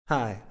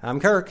Hi, I'm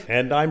Kirk.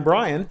 And I'm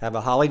Brian. Have a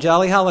holly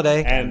jolly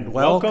holiday. And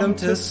welcome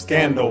to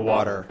Scandal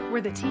Water,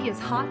 where the tea is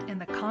hot and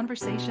the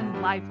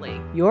conversation lively.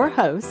 Your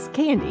hosts,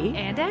 Candy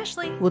and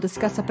Ashley, will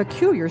discuss a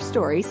peculiar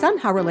story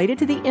somehow related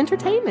to the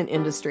entertainment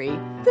industry.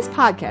 This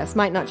podcast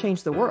might not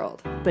change the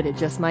world, but it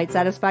just might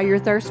satisfy your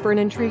thirst for an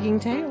intriguing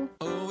tale.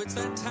 Oh, it's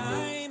that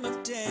time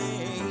of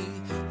day.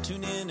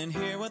 Tune in and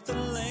hear what the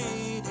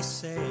ladies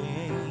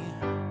say.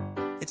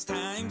 It's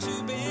time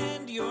to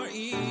bend your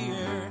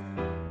ear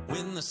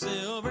when the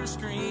silver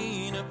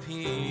screen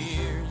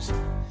appears.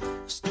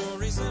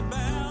 Stories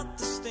about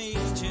the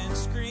stage and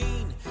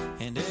screen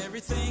and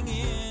everything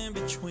in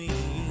between.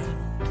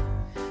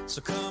 So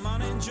come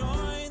on and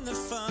join the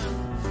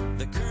fun.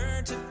 The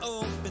curtain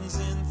opens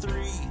in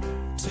 3,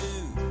 2,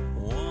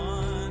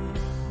 1.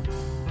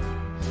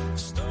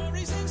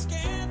 Stories in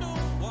Scandal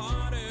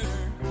Water,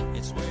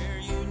 it's where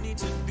you need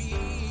to be.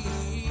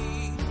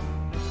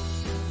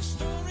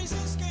 Stories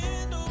in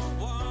Scandal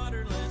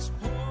Water, let's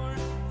pour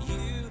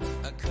you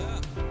a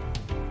cup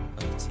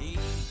of tea.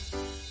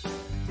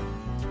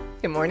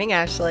 Good morning,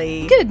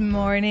 Ashley. good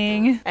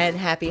morning. And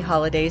happy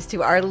holidays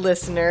to our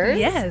listeners.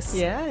 Yes.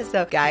 Yeah.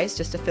 So, guys,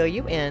 just to fill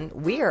you in,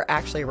 we are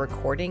actually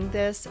recording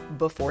this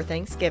before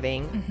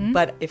Thanksgiving.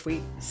 But if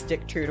we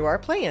stick true to our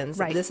plans,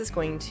 Right. this is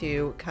going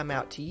to come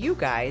out to you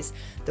guys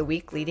the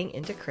week leading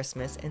into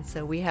Christmas. And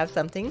so we have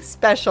something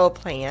special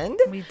planned.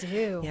 We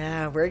do.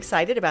 Yeah, we're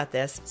excited about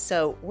this.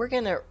 So we're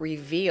going to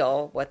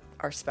reveal what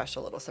our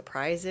special little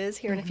surprise is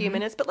here in a few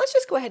minutes. But let's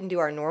just go ahead and do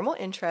our normal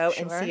intro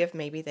and Sure. see if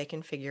maybe they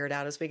can figure it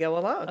out as we go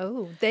along.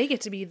 Oh, they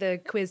get to be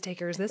the quiz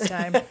takers this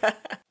time. All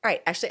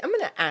right, actually, I'm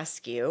going to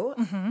ask you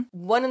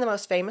one of the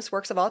most famous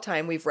works of all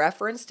time. We've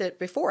referenced it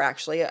before,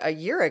 actually, a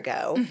year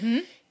ago.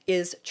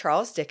 Is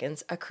Charles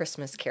Dickens' A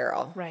Christmas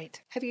Carol. Right.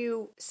 Have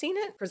you seen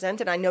it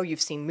presented? I know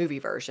you've seen movie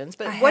versions,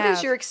 but I what is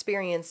have. your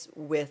experience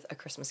with A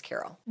Christmas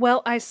Carol?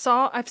 Well, I've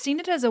seen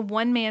it as a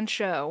one-man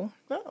show.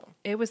 Oh.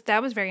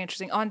 That was very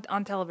interesting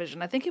on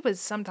television. I think it was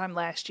sometime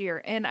last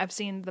year, and I've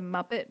seen the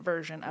Muppet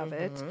version of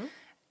it.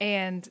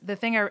 And the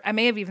thing I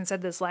may have even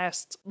said this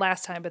last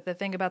time, but the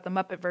thing about the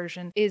Muppet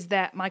version is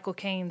that Michael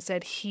Caine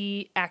said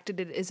he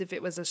acted it as if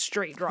it was a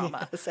straight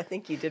drama. Yes, I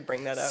think you did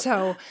bring that up.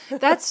 So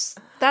that's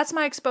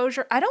my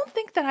exposure. I don't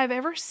think that I've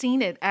ever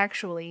seen it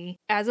actually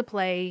as a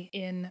play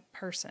in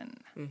person.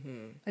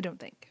 I don't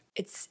think.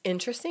 It's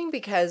interesting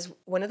because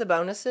one of the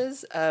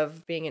bonuses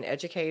of being an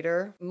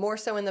educator, more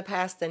so in the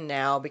past than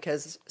now,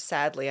 because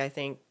sadly, I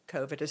think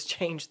COVID has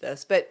changed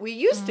this, but we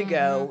used to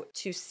go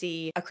to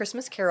see A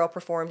Christmas Carol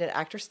performed at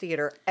Actors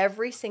Theater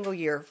every single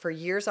year for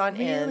years on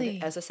Really?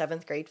 end as a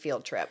 7th grade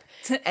field trip.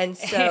 And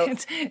so,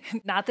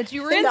 Not that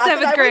you were in Not that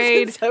I seventh was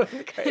grade, in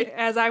 7th grade.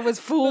 as I was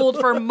fooled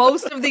for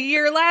most of the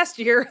year last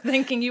year,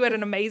 thinking you had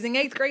an amazing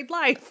 8th grade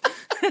life.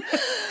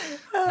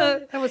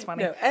 That was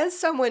funny. No, as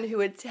someone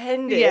who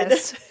attended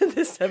Yes.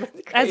 the 7th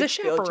grade As a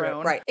field trip,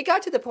 chaperone. right? It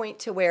got to the point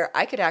to where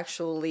I could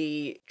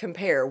actually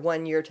compare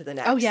one year to the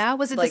next. Oh yeah,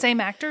 was it the Like, same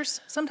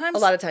actors sometimes? A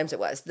lot of times it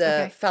was.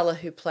 The Okay. fella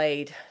who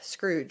played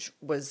Scrooge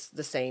was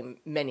the same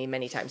many,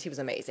 many times. He was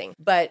amazing.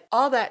 But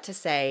all that to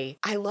say,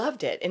 I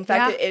loved it. In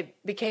fact, Yeah.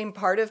 it became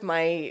part of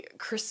my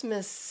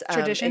Christmas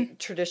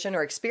tradition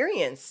or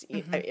experience.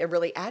 It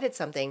really added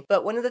something.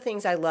 But one of the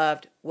things I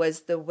loved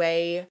was the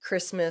way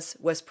Christmas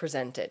was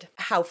presented,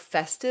 how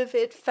festive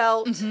it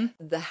felt,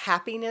 the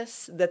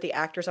happiness that the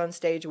actors on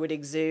stage would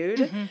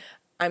exude.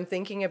 I'm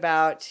thinking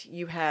about,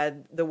 you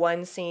had the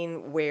one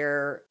scene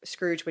where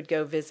Scrooge would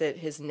go visit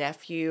his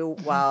nephew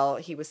while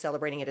he was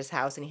celebrating at his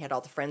house, and he had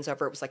all the friends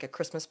over. It was like a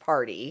Christmas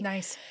party.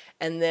 Nice.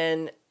 And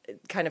then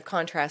kind of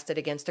contrasted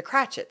against the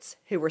Cratchits,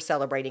 who were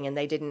celebrating, and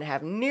they didn't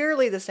have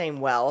nearly the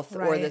same wealth or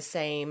Right. the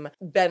same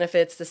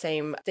benefits, the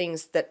same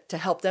things that to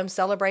help them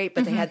celebrate,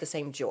 but they had the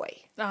same joy.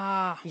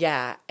 Ah,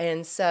 Yeah.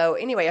 And so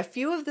anyway, a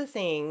few of the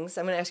things,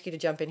 I'm going to ask you to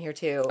jump in here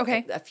too.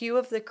 Okay. A few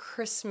of the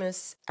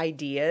Christmas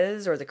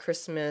ideas or the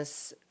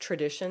Christmas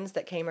traditions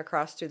that came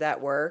across through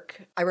that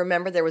work. I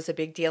remember there was a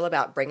big deal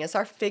about bring us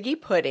our figgy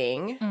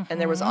pudding. And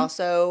there was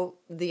also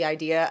the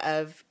idea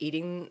of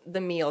eating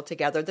the meal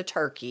together, the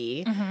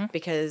turkey,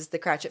 because the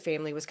Cratchit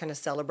family was kind of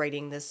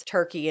celebrating this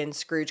turkey, and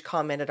Scrooge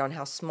commented on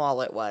how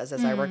small it was,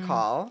 as I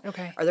recall.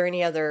 Okay. Are there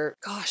any other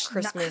Gosh,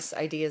 Christmas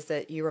ideas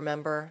that you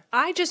remember?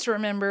 I just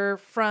remember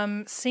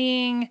from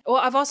seeing, well,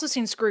 I've also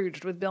seen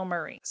Scrooged with Bill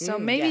Murray. So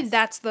maybe yes.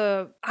 that's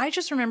I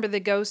just remember the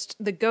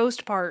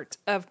ghost part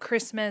of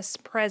Christmas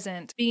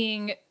present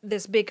being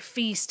this big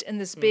feast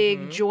and this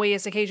big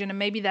joyous occasion. And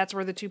maybe that's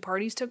where the two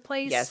parties took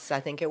place. Yes, I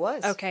think it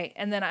was. Okay.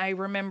 And then I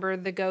remember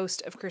the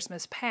ghost of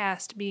Christmas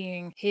past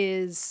being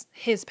his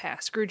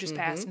past, Scrooge's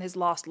past, and his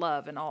lost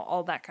love and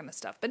all that kind of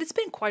stuff. But it's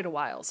been quite a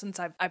while since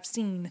I've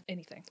seen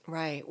anything.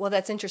 Right. Well,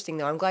 that's interesting,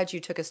 though. I'm glad you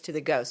took us to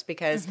the ghost,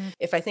 because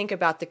if I think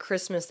about the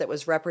Christmas that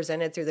was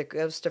represented through the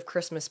ghost of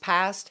Christmas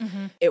past,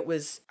 it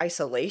was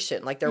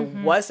isolation. Like there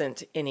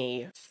wasn't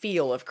any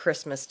feel of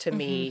Christmas to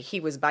me. He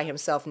was by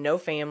himself, no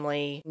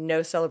family,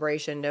 no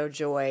celebration, no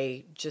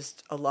joy,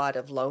 just a lot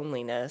of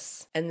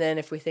loneliness. And then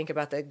if we think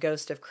about the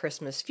ghost of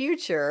Christmas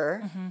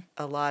future,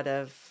 a lot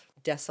of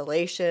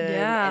desolation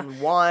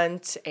and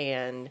want.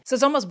 And so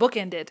it's almost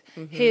bookended.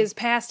 His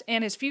past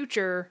and his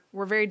future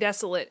were very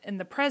desolate, and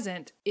the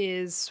present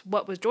is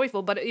what was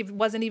joyful, but it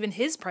wasn't even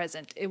his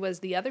present. It was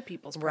the other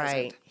people's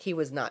present. Right. He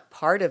was not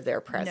part of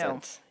their present.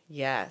 No.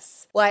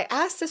 Yes. Well, I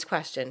asked this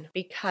question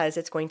because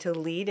it's going to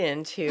lead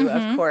into,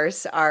 of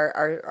course,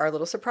 our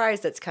little surprise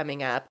that's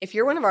coming up. If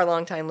you're one of our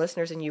longtime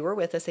listeners and you were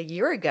with us a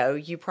year ago,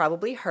 you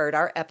probably heard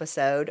our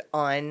episode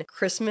on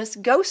Christmas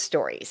ghost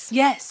stories.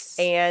 Yes.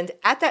 And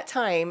at that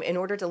time, in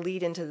order to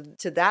lead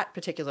into that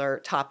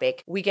particular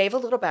topic, we gave a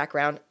little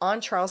background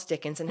on Charles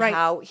Dickens and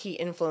how he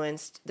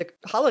influenced the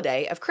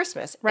holiday of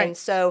Christmas. Right. And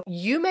so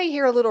you may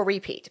hear a little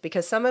repeat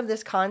because some of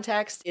this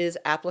context is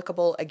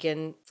applicable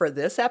again for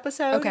this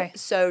episode. Okay.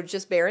 So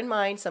just bear in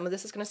mind, some of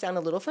this is going to sound a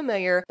little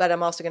familiar, but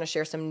I'm also going to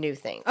share some new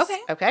things. Okay.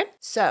 Okay.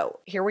 So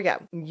here we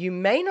go. You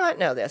may not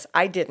know this.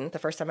 I didn't the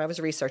first time I was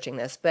researching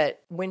this,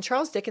 but when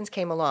Charles Dickens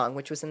came along,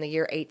 which was in the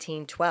year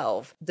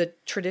 1812, the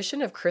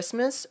tradition of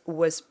Christmas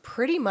was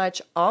pretty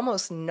much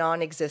almost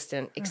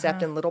non-existent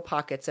except in little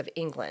pockets of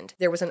England.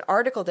 There was an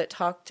article that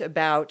talked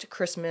about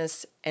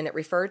Christmas and it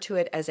referred to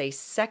it as a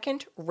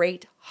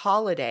second-rate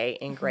holiday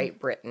in Great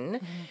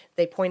Britain.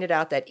 They pointed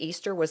out that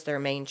Easter was their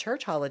main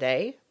church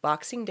holiday,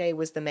 Boxing Day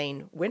was the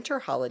main winter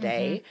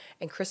holiday,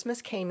 and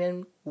Christmas came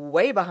in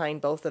way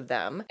behind both of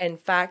them. In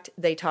fact,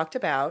 they talked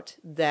about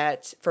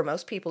that for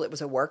most people it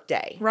was a work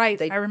day.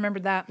 Right, I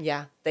remembered that.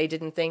 Yeah, they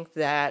didn't think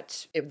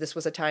that this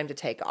was a time to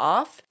take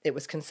off. It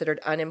was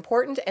considered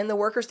unimportant, and the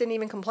workers didn't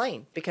even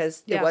complain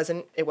because it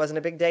wasn't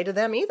a big day to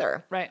them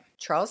either. Right.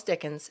 Charles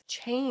Dickens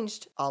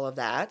changed all of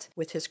that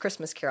with his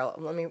Christmas Carol.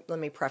 Let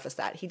me preface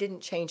that. He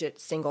didn't change it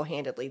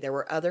single-handedly. There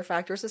were other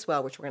factors as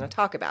well, which we're going to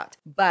talk about.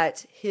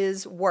 But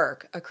his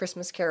work, A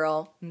Christmas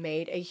Carol,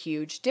 made a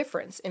huge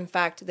difference. In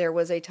fact, there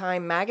was a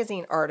Time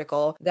magazine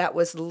article that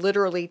was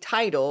literally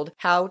titled,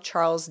 How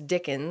Charles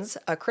Dickens,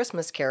 A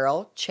Christmas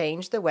Carol,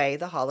 Changed the Way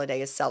the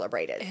Holiday is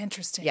Celebrated.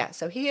 Interesting. Yeah,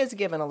 so he is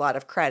given a lot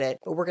of credit,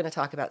 but we're going to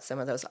talk about some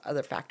of those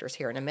other factors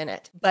here in a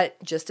minute.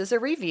 But just as a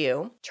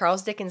review,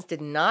 Charles Dickens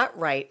did not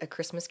write A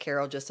Christmas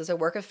Carol just as a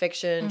work of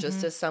fiction,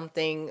 just as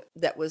something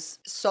that was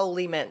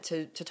solely meant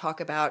to talk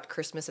about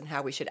Christmas and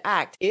how we should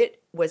act. It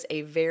was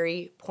a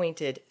very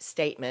pointed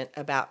statement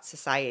about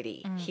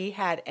society. He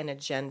had an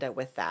agenda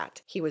with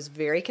that. He was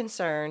very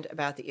concerned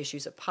about the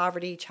issues of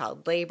poverty,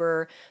 child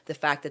labor, the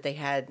fact that they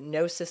had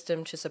no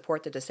system to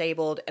support the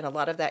disabled, and a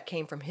lot of that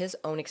came from his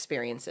own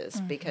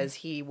experiences because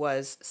he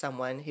was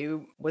someone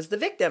who was the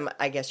victim,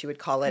 I guess you would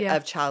call it,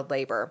 of child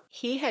labor.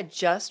 He had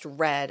just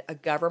read a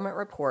government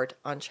report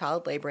on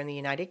child labor in the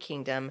United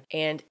Kingdom,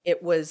 and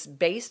it was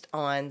based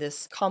on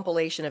this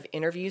compilation of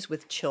interviews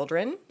with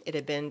children. It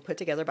had been put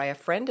together by a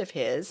friend of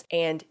his,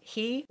 and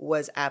he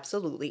was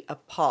absolutely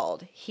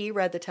appalled. He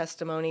read the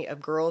testimony of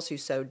girls who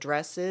sewed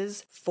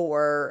dresses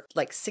for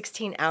like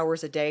 16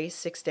 hours a day,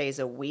 6 days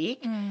a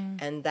week,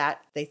 and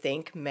that they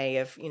think may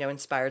have,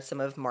 inspired some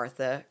of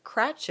Martha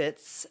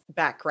Cratchit's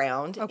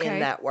background in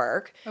that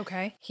work.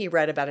 Okay. He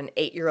read about an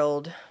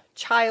 8-year-old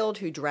child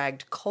who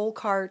dragged coal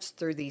carts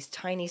through these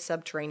tiny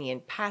subterranean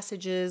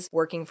passages,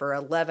 working for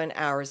 11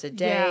 hours a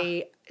day.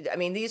 Yeah. I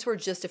mean, these were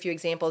just a few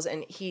examples,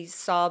 and he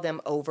saw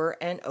them over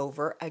and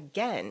over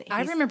again.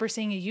 I remember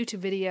seeing a YouTube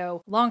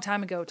video a long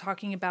time ago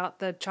talking about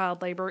the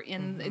child labor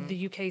in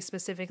the UK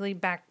specifically,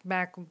 back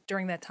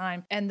during that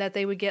time, and that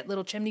they would get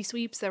little chimney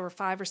sweeps that were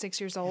 5 or 6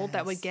 years old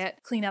that would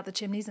clean out the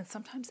chimneys, and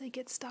sometimes they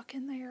get stuck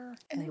in there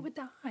and they would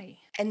die.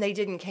 And they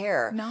didn't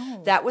care.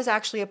 No. That was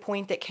actually a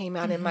point that came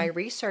out in my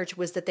research,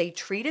 was that they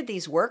treated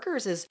these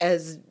workers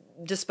as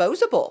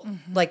disposable.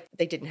 Like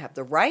they didn't have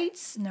the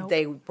rights. Nope.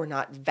 They were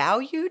not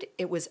valued.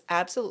 It was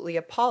absolutely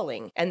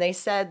appalling. And they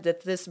said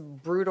that this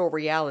brutal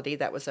reality,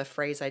 that was a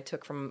phrase I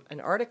took from an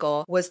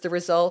article, was the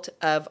result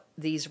of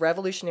these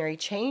revolutionary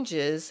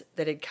changes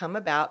that had come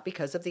about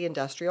because of the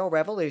Industrial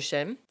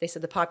Revolution. They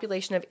said the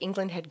population of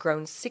England had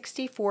grown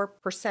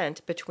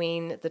 64%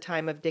 between the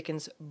time of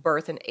Dickens'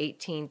 birth in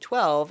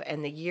 1812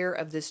 and the year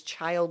of this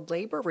child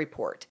labor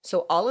report.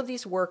 So all of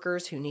these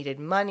workers who needed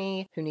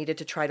money, who needed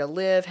to try to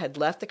live, had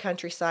left the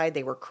countryside.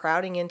 They were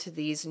crowding into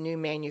these new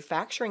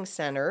manufacturing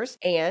centers.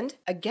 And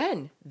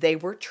again, they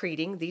were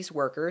treating these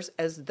workers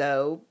as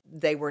though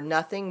they were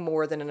nothing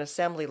more than an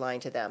assembly line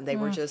to them. They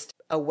were just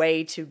a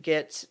way to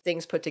get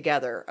things put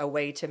together, a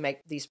way to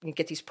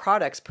get these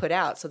products put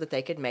out so that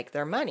they could make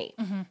their money.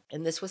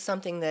 And this was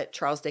something that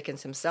Charles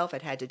Dickens himself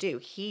had to do.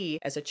 He,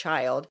 as a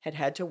child,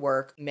 had to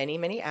work many,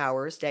 many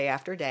hours, day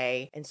after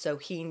day. And so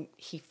he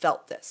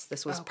felt this.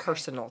 This was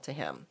personal to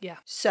him. Yeah.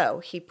 So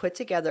he put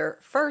together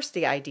first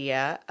the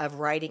idea of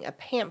writing a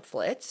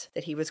pamphlet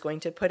that he was going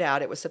to put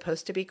out. It was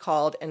supposed to be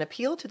called An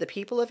Appeal to the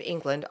People of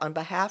England on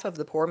Behalf of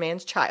the Poor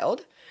Man's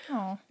Child.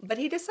 Oh. But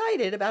he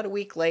decided about a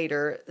week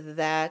later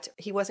that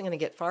he wasn't going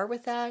to get far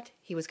with that.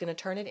 He was going to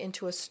turn it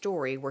into a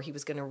story where he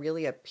was going to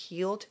really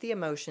appeal to the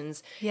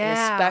emotions,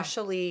 and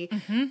especially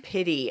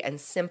pity and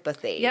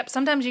sympathy. Yep.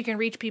 Sometimes you can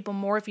reach people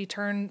more if you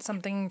turn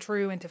something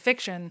true into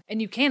fiction,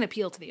 and you can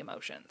appeal to the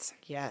emotions.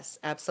 Yes,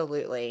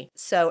 absolutely.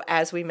 So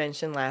as we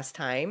mentioned last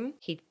time,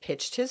 he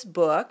pitched his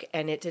book,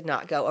 and it did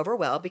not go over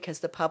well because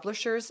the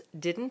publishers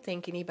didn't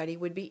think anybody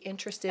would be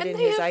interested in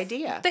his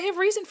idea. They have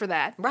reason for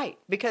that. Right.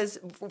 Because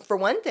for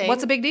one thing...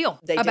 What's a big deal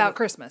about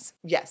Christmas?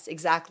 Yes,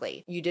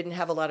 exactly. You didn't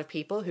have a lot of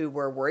people who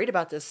were worried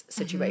about this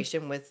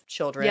situation with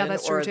children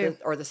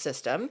or the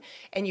system.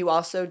 And you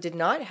also did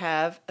not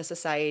have a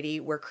society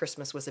where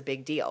Christmas was a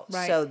big deal.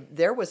 Right. So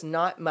there was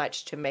not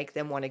much to make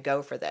them want to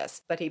go for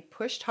this. But he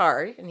pushed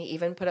hard, and he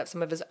even put up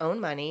some of his own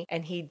money.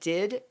 And he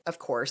did, of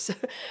course,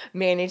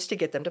 manage to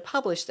get them to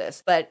publish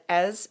this. But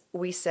as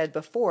we said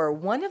before,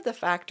 one of the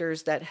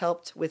factors that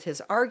helped with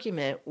his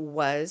argument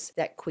was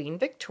that Queen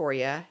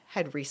Victoria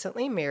had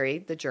recently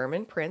married the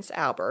German Prince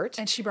Albert.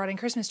 And she brought in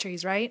Christmas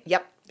trees, right?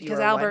 Yep. Because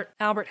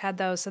Albert had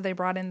those, so they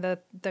brought in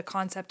the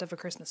concept of a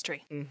Christmas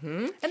tree.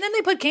 Mm-hmm. And then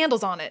they put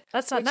candles on it.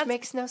 That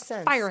makes no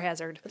sense. Fire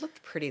hazard. It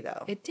looked pretty,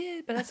 though. It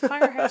did, but that's a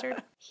fire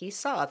hazard. He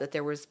saw that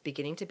there was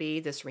beginning to be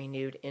this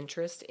renewed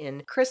interest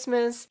in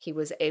Christmas. He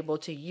was able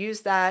to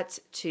use that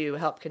to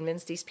help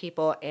convince these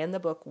people, and the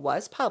book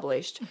was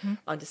published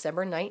on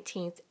December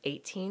 19th,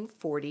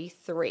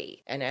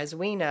 1843. And as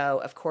we know,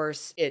 of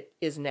course, it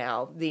is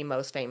now the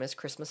most famous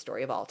Christmas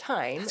story of all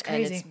time. That's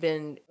crazy. And it's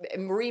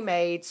been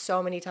remade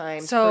so many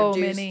times.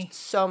 Produced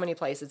so many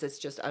places. It's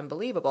just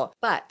unbelievable.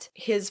 But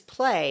his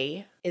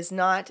play is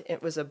not,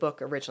 it was a book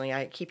originally.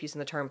 I keep using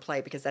the term play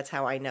because that's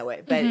how I know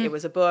it. But it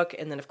was a book,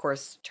 and then, of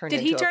course, turned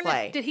into a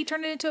play. Did he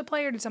turn it into a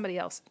play, or did somebody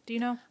else? Do you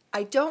know?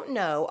 I don't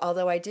know,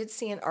 although I did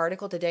see an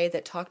article today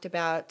that talked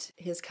about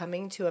his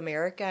coming to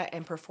America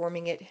and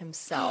performing it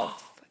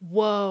himself.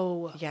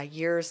 Whoa. Yeah,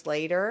 years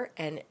later,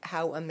 and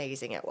how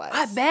amazing it was.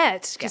 I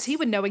bet, because he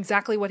would know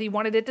exactly what he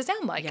wanted it to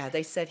sound like. Yeah,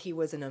 they said he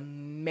was an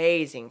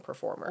amazing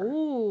performer.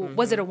 Ooh.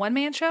 Was it a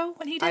one-man show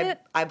when he did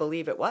it? I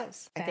believe it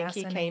was. I think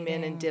he came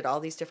in and did all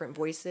these different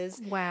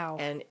voices. Wow.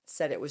 And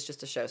said it was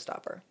just a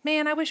showstopper.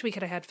 Man, I wish we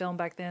could have had film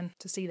back then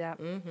to see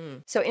that. Mm-hmm.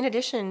 So in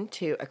addition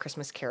to A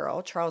Christmas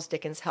Carol, Charles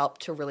Dickens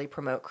helped to really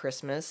promote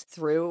Christmas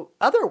through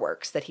other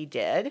works that he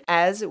did.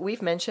 As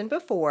we've mentioned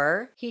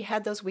before, he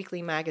had those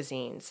weekly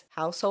magazines.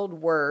 Household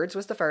Words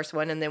was the first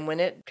one, and then when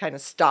it kind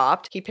of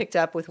stopped, he picked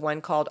up with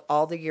one called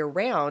All the Year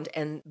Round,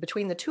 and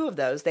between the two of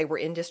those, they were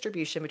in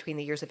distribution between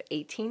the years of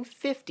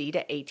 1850 to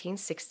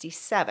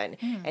 1867.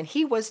 And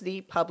he was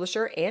the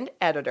publisher and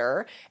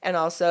editor, and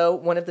also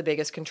one of the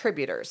biggest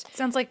contributors.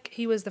 Sounds like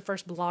he was the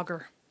first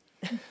blogger.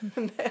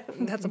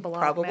 That's a blog.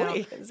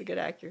 Probably is a good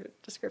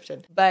accurate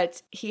description.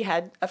 But he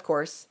had, of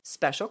course,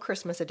 special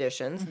Christmas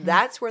editions.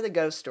 That's where the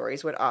ghost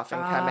stories would often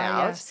come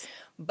out. Yes.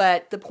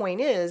 But the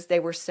point is, they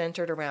were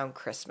centered around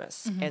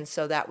Christmas. And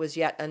so that was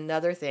yet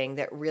another thing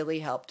that really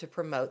helped to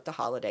promote the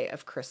holiday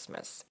of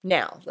Christmas.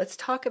 Now, let's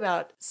talk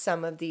about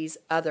some of these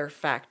other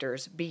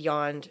factors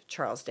beyond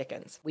Charles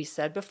Dickens. We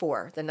said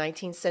before, the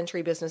 19th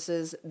century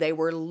businesses, they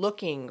were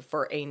looking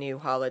for a new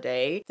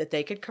holiday that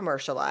they could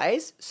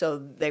commercialize. So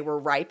they were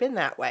ripe in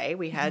that way.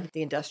 We had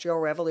the Industrial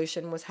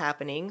Revolution was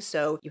happening.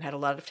 So you had a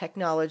lot of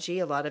technology,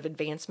 a lot of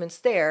advancements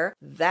there.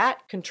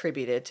 That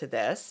contributed to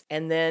this.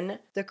 And then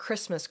the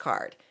Christmas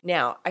card.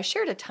 Now, I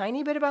shared a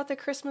tiny bit about the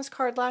Christmas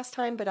card last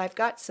time, but I've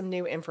got some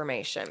new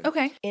information.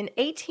 Okay. In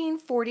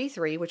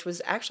 1843, which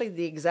was actually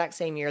the exact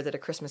same year that A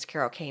Christmas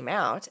Carol came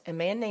out, a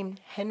man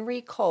named Henry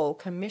Cole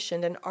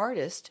commissioned an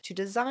artist to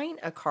design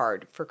a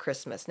card for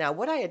Christmas. Now,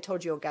 what I had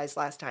told you guys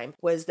last time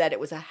was that it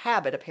was a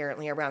habit,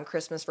 apparently, around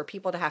Christmas for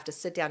people to have to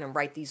sit down and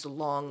write these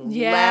long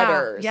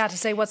letters. Yeah, to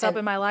say what's up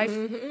in my life.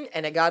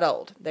 And it got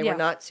old. They were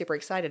not super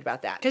excited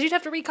about that. Because you'd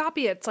have to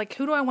recopy it. It's like,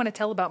 who do I want to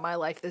tell about my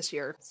life this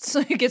year? So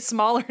it gets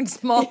smaller and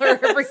smaller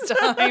every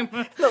time.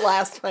 The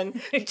last one,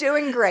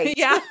 doing great.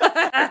 Yeah.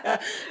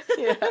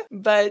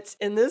 But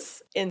in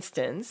this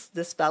instance,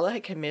 this fellow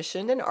had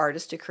commissioned an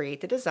artist to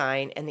create the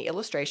design, and the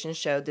illustration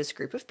showed this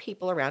group of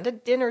people around a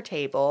dinner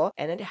table,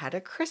 and it had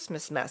a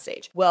Christmas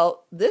message.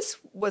 Well, this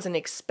was an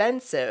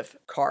expensive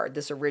card,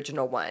 this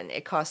original one.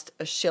 It cost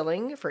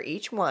 $1 for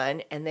each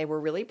one, and they were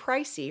really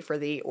pricey for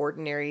the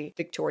ordinary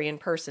Victorian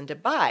person to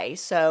buy.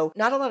 So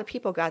not a lot of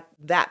people got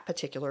that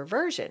particular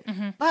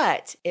version,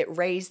 but it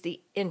raised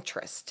the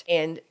interest.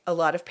 And a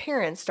lot of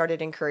parents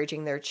started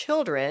encouraging their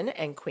children,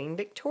 and Queen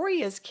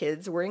Victoria's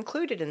kids were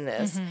included in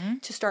this,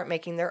 to start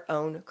making their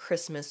own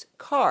Christmas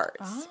cards.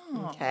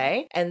 Oh.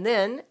 Okay. And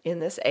then in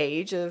this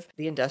age of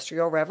the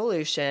Industrial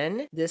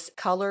Revolution, this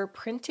color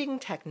printing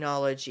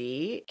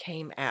technology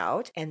came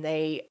out, and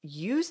they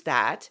used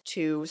that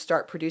to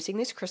start producing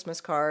these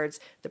Christmas cards.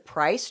 The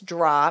price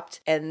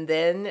dropped, and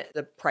then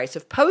the price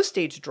of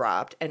postage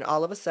dropped, and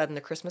all of a sudden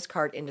the Christmas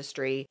card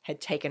industry had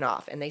taken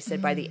off. And they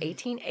said by the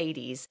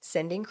 1880s, families,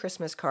 sending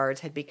Christmas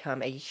cards had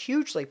become a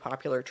hugely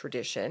popular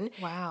tradition.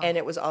 Wow. And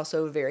it was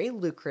also very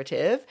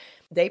lucrative.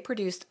 They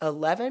produced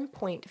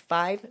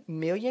 11.5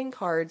 million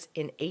cards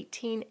in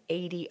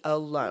 1880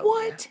 alone.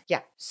 What?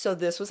 Yeah. So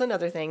this was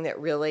another thing that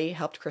really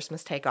helped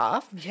Christmas take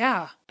off.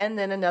 Yeah. And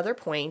then another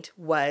point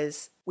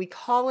was, we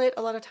call it,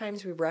 a lot of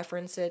times we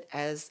reference it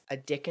as a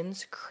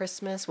Dickens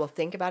Christmas. We'll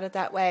think about it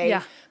that way.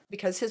 Yeah.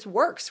 Because his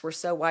works were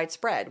so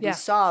widespread. Yeah. We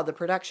saw the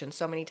production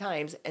so many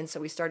times. And so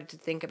we started to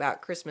think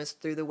about Christmas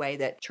through the way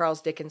that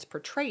Charles Dickens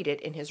portrayed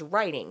it in his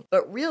writing.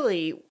 But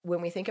really,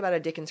 when we think about a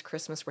Dickens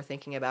Christmas, we're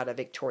thinking about a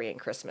Victorian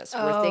Christmas.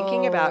 We're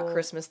thinking about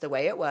Christmas the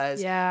way it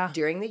was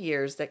during the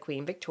years that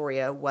Queen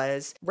Victoria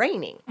was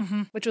reigning.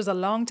 Mm-hmm. Which was a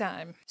long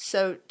time.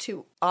 So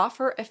to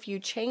offer a few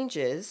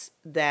changes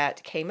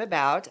that came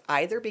about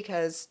either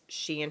because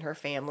she and her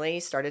family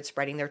started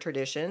spreading their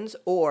traditions,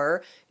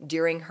 or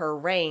during her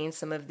reign,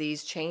 some of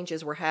these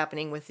changes were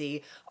happening with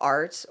the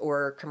arts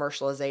or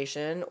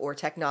commercialization or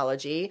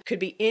technology. Could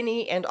be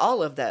any and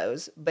all of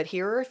those, but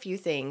here are a few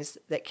things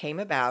that came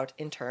about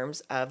in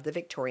terms of the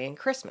Victorian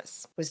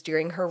Christmas. It was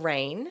during her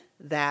reign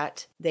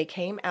that they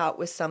came out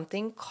with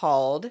something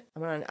called, I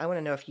want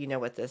to know if you know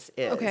what this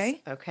is.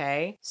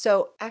 Okay.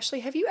 So, Ashley,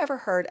 have you ever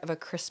heard of a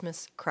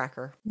Christmas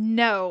cracker?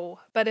 No,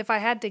 but if I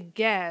had to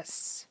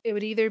guess, it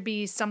would either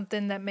be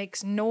something that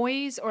makes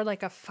noise or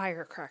like a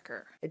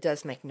firecracker. It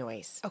does make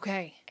noise.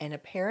 Okay. And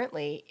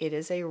apparently it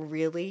is a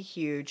really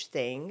huge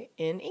thing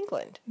in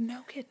England.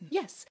 No kidding.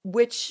 Yes.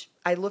 Which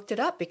I looked it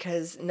up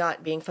because,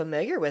 not being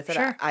familiar with it,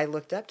 Sure. I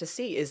looked up to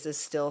see, is this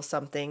still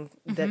something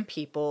that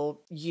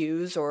people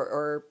use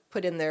or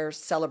put in their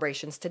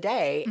celebrations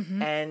today?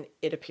 And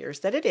it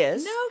appears that it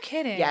is. No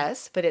kidding.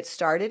 Yes, but it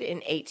started in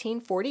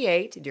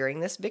 1848 during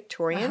this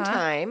Victorian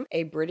time.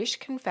 A British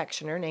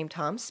confectioner named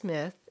Tom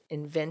Smith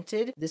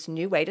invented this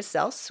new way to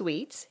sell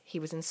sweets. He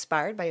was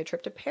inspired by a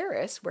trip to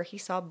Paris where he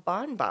saw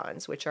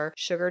bonbons, which are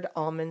sugared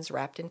almonds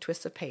wrapped in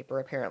twists of paper,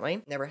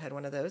 apparently. Never had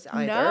one of those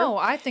either. No,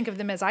 I think of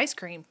them as ice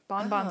cream.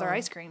 Bonbons are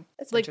ice cream.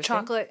 That's like interesting.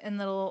 chocolate and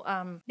little,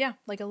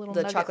 like a little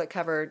The nugget. chocolate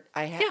covered,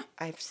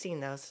 I've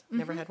seen those.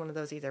 Never had one of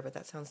those either, but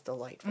that sounds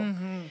delightful.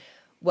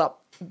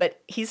 Well,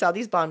 but he saw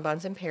these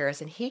bonbons in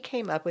Paris and he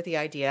came up with the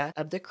idea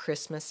of the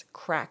Christmas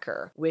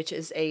cracker, which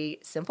is a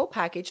simple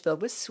package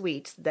filled with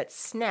sweets that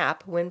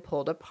snap when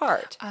pulled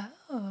apart.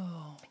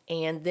 Oh.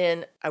 And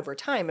then over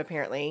time,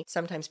 apparently,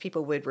 sometimes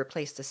people would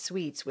replace the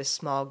sweets with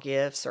small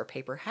gifts or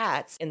paper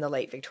hats in the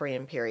late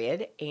Victorian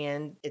period.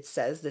 And it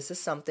says this is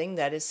something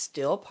that is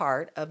still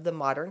part of the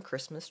modern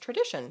Christmas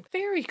tradition.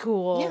 Very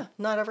cool. Yeah,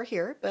 not over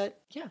here, but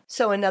yeah.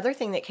 So another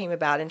thing that came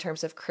about in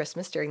terms of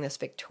Christmas during this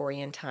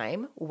Victorian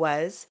time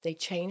was they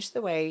changed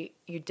the way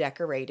you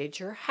decorated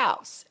your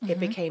house. It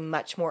became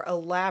much more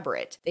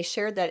elaborate. They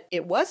shared that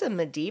it was a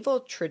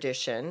medieval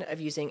tradition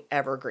of using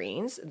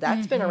evergreens.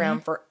 That's been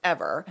around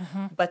forever.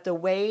 But the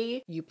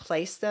way you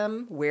place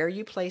them, where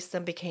you place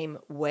them, became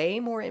way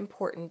more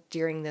important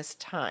during this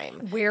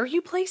time. Where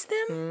you place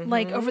them?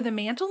 Like over the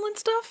mantle and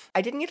stuff?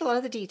 I didn't get a lot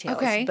of the details,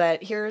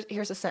 but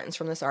here's a sentence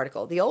from this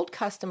article. The old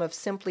custom of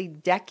simply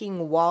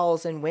decking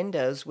walls and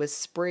windows with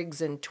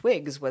sprigs and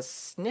twigs was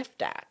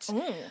sniffed at.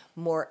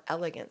 More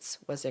elegance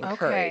was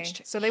encouraged.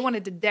 So they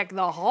wanted to deck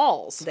the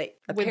halls.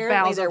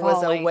 Apparently there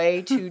was a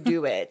way to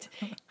do it.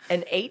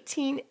 An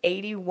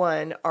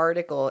 1881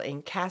 article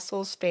in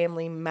Castle's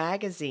Family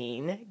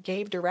Magazine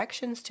gave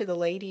directions to the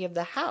lady of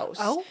the house.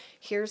 Oh.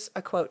 Here's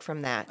a quote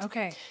from that.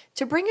 Okay.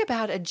 To bring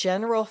about a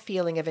general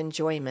feeling of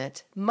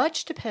enjoyment,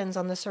 much depends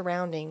on the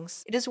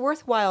surroundings. It is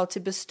worthwhile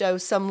to bestow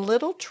some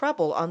little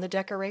trouble on the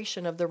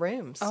decoration of the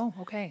rooms. Oh,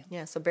 okay.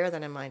 Yeah, so bear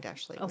that in mind,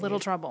 Ashley. A little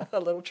trouble. A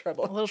little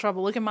trouble. A little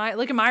trouble. Look at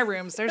my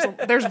rooms.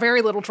 There's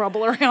very little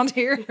trouble around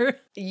here.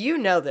 You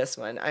know this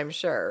one, I'm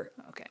sure.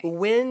 Okay.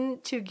 When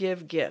to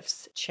give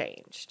gifts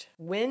changed.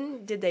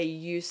 When did they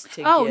used to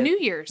give? Oh, New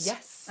Year's.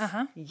 Yes.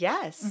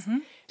 Yes.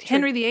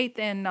 Henry VIII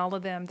and all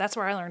of them. That's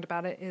where I learned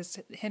about it. Is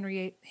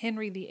Henry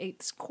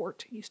VIII's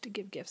court used to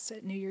give gifts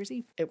at New Year's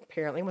Eve. It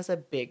apparently was a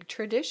big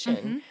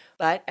tradition.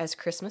 But as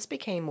Christmas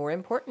became more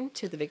important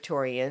to the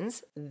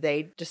Victorians,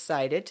 they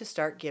decided to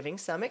start giving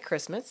some at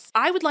Christmas.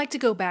 I would like to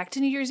go back to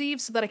New Year's Eve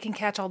so that I can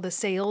catch all the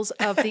sales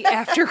of the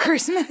after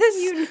Christmas.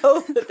 You know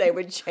that they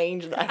would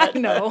change that.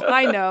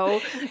 I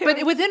know.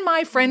 But within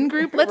my friend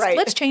group,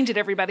 let's change it,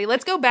 everybody.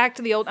 Let's go back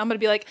to the old. I'm going to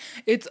be like,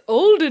 it's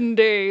olden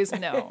days.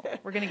 No,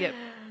 we're going to get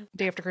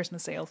day after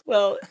Christmas sales.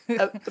 Well,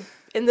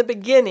 in the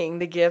beginning,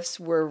 the gifts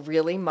were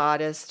really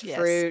modest. Yes.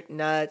 Fruit,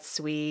 nuts,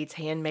 sweets,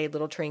 handmade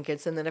little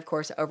trinkets. And then, of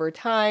course, over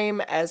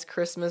time, as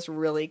Christmas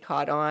really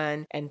caught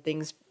on and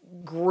things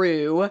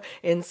grew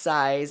in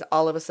size,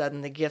 all of a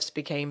sudden the gifts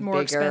became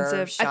more bigger,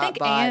 expensive. I think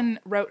shop-bought. Anne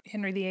wrote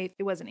Henry VIII.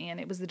 It wasn't Anne,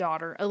 it was the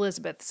daughter,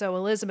 Elizabeth. So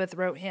Elizabeth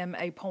wrote him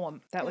a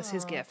poem. That was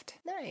his gift.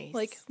 Nice.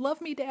 Like,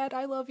 love me, Dad,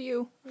 I love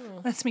you.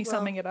 That's me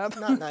summing it up.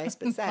 Not nice,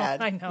 but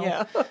sad. I know.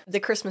 Yeah. The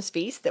Christmas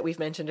feast that we've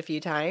mentioned a few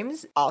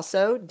times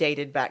also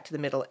dated back to the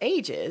Middle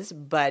Ages,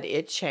 but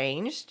it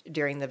changed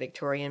during the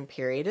Victorian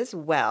period as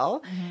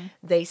well.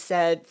 They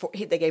said,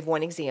 they gave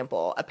one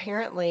example.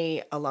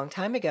 Apparently, a long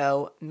time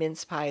ago,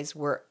 mince pies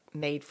were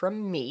made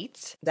from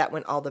meat. That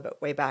went all the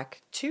way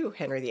back to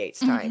Henry VIII's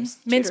times.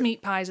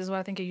 Mincemeat pies is what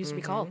I think it used to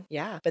be called.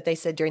 Yeah, but they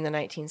said during the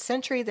 19th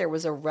century, there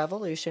was a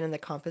revolution in the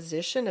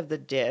composition of the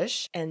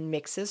dish, and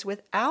mixes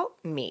without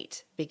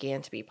meat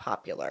began to be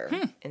popular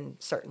in certain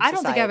societies. I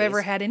don't think I've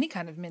ever had any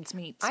kind of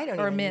mincemeats. I don't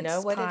or even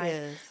know what pie. it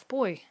is.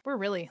 Boy, we're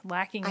really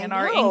lacking in I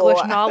our know.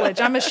 English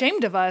knowledge. I'm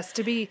ashamed of us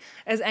to be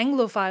as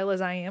Anglophile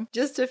as I am.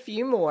 Just a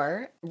few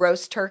more.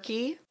 Roast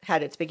turkey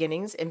had its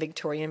beginnings in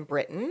Victorian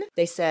Britain.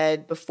 They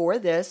said before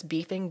this,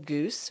 beef and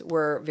goose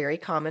were very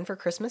common for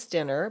Christmas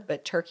dinner,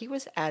 but turkey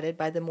was added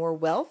by the more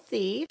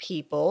wealthy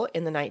people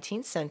in the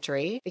 19th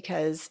century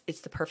because it's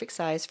the perfect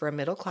size for a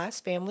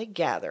middle-class family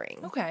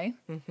gathering. Okay.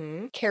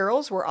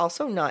 Carols were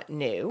also not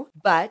new,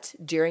 but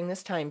during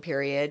this time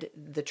period,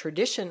 the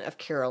tradition of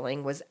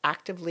caroling was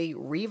actively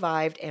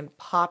revived and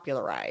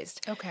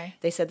popularized. Okay.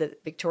 They said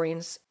that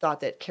Victorians thought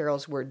that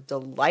carols were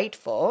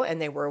delightful and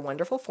they were a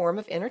wonderful form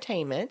of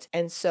entertainment,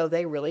 and so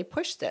they really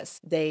pushed this.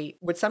 They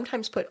would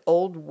sometimes put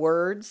old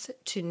words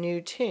to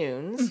new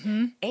tunes,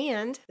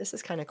 and this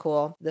is kind of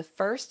cool, the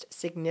first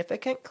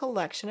significant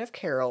collection of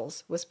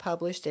carols was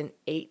published in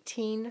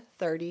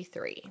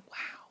 1833. Wow.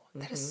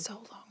 That is so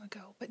long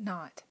ago, but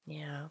not.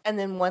 Yeah. And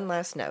then one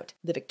last note.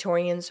 The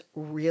Victorians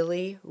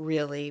really,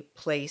 really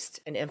placed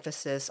an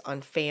emphasis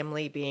on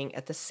family being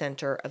at the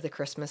center of the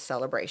Christmas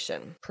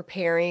celebration.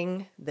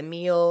 Preparing the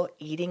meal,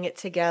 eating it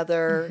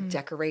together,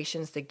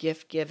 decorations, the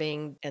gift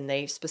giving, and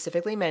they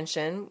specifically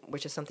mention,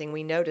 which is something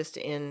we noticed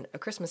in A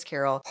Christmas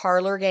Carol,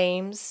 parlor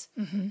games,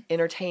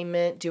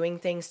 entertainment, doing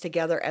things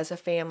together as a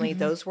family.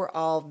 Those were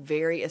all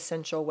very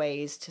essential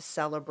ways to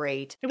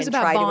celebrate. It was and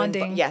about try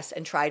bonding. Yes,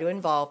 and try to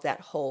involve that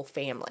whole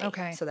family.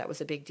 Okay. So that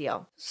was a big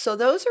deal. So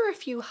those are a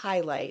few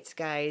highlights,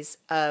 guys,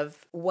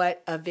 of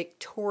what a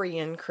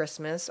Victorian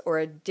Christmas or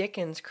a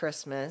Dickens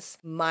Christmas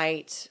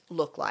might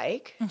look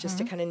like, just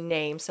to kind of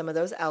name some of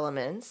those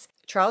elements.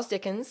 Charles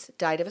Dickens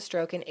died of a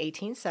stroke in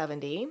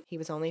 1870. He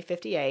was only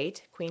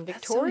 58. Queen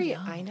Victoria,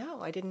 That's so young. I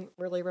know, I didn't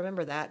really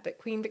remember that, but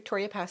Queen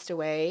Victoria passed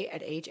away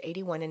at age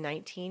 81 in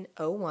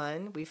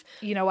 1901.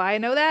 You know why I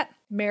know that?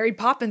 Mary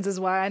Poppins is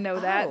why I know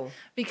that. Oh.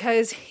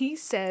 Because he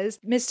says,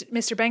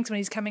 Mr. Banks, when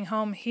he's coming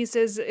home, he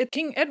says,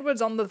 King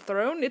Edward's on the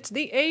throne. It's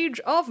the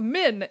age of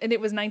men. And it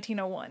was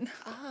 1901.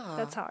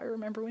 That's how I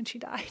remember when she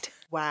died.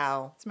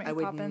 Wow. Mary I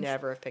would Poppins.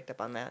 never have picked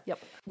up on that. Yep.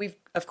 We've,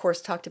 of course,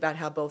 talked about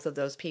how both of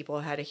those people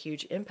had a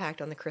huge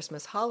impact on the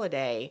Christmas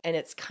holiday. And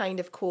it's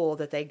kind of cool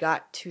that they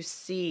got to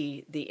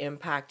see the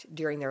impact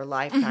during their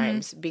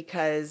lifetimes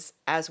because,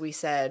 as we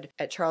said,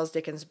 at Charles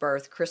Dickens'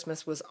 birth,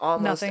 Christmas was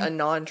almost Nothing. a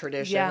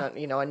non-tradition,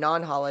 a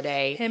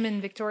non-holiday. Him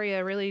and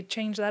Victoria really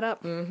changed that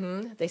up.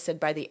 They said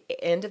by the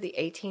end of the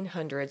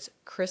 1800s,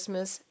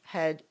 Christmas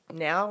had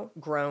now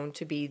grown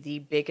to be the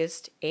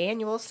biggest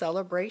annual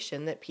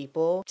celebration that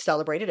people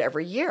celebrated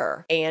every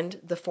year. And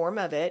the form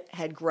of it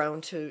had grown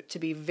to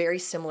be very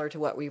similar to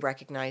what we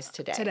recognize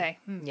today.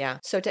 Yeah.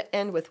 So to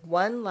end with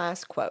one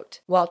last quote.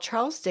 While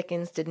Charles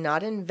Dickens did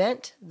not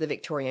invent the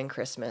Victorian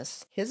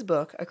Christmas, his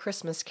book, A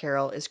Christmas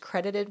Carol, is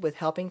credited with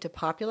helping to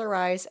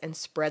popularize and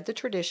spread the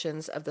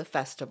traditions of the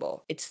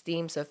festival. Its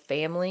themes of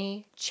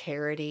family,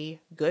 charity,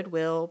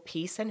 goodwill,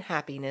 peace, and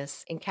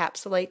happiness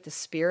encapsulate the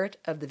spirit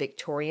of the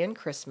Victorian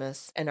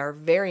Christmas and are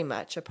very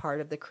much a part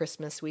of the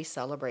Christmas we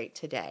celebrate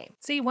today.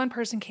 See, one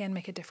person can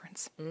make a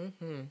difference.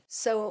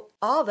 So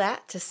all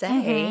that to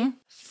say,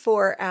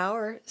 for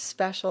our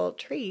special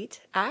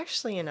treat,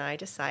 Ashley and I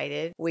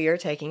decided we are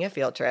taking a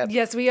field trip.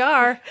 Yes, we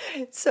are.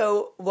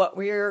 So what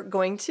we're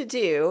going to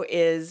do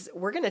is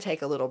we're going to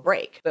take a little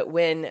break. But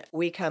when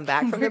we come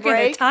back from the We're going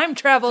break, to time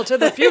travel to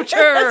the future.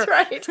 that's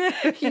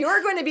right.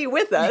 You're going to be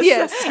with us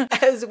Yes.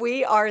 as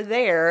we are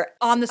there.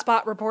 On the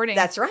spot reporting.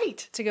 That's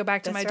right. To go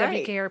back to That's my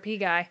right. WKRP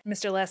guy,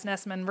 Mr. Les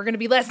Nessman. We're going to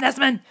be Les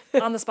Nessman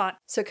on the spot.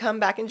 So come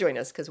back and join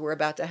us because we're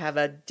about to have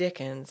a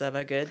Dickens of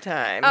a good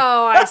time.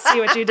 Oh, I see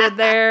what you did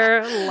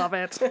there. Love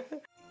it.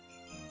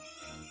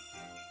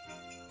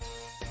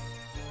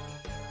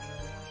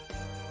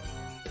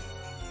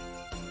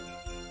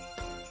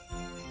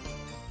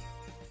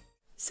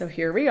 So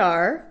here we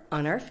are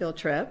on our field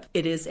trip.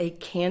 It is a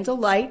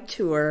candlelight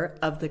tour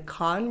of the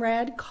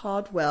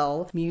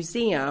Conrad-Caldwell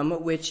Museum,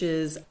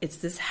 it's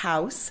this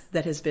house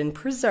that has been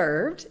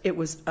preserved. It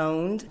was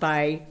owned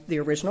by the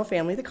original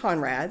family, the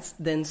Conrads,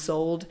 then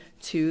sold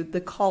to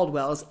the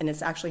Caldwells, and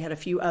it's actually had a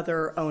few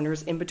other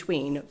owners in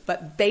between.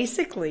 But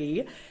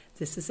basically,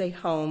 this is a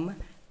home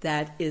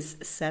that is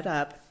set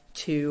up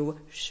to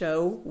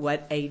show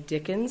what a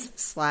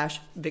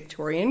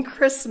Dickens/Victorian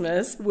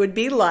Christmas would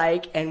be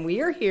like. And we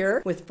are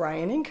here with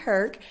Brian and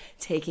Kirk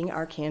taking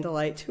our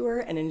candlelight tour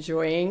and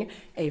enjoying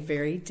a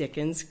very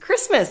Dickens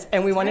Christmas.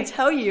 And we want to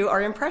tell you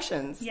our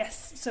impressions.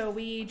 Yes, so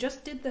we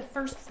just did the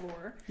first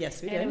floor.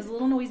 Yes, we and did. It was a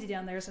little noisy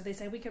down there, so they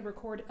said we could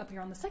record up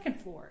here on the second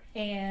floor.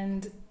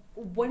 And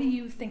what do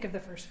you think of the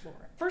first floor?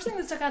 First thing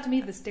that stuck out to me,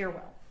 the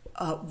stairwell.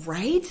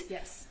 Right?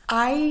 Yes.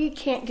 I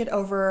can't get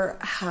over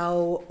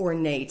how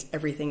ornate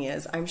everything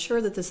is. I'm sure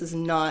that this is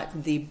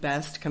not the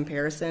best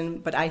comparison,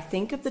 but I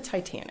think of the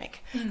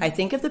Titanic. I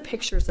think of the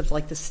pictures of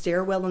like the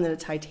stairwell in the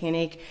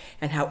Titanic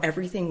and how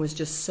everything was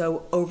just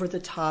so over the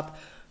top,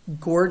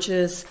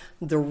 gorgeous,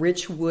 the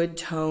rich wood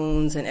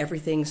tones and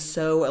everything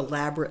so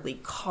elaborately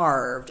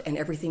carved and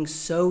everything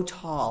so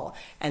tall.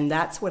 And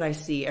that's what I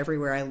see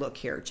everywhere I look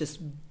here. Just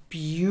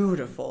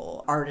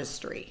beautiful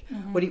artistry.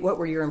 What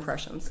were your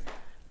impressions?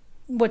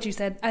 What you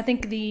said. I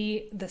think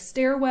the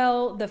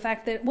stairwell, the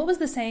fact that, what was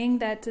the saying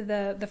that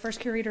the first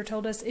curator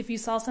told us? If you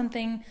saw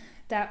something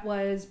that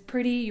was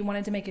pretty, you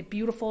wanted to make it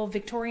beautiful.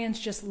 Victorians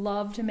just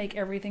love to make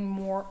everything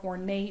more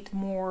ornate,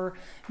 more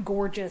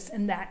gorgeous,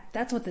 and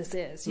that's what this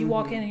is. You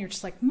walk in and you're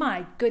just like,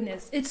 my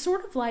goodness. It's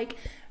sort of like,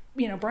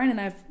 Brian and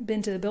I have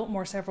been to the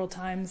Biltmore several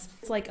times.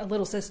 It's like a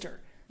little sister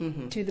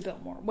to the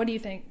Biltmore. What do you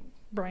think,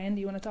 Brian?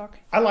 Do you want to talk?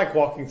 I like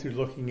walking through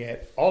looking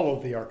at all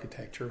of the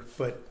architecture,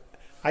 but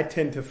I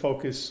tend to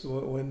focus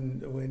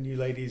when you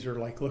ladies are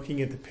like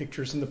looking at the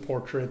pictures and the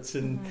portraits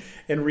and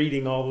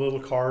reading all the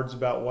little cards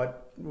about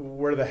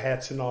where the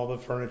hats and all the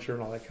furniture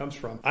and all that comes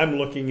from. I'm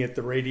looking at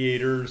the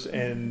radiators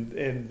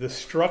and the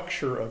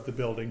structure of the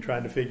building,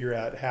 trying to figure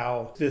out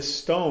how this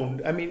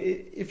stone, I mean,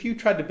 if you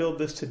tried to build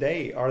this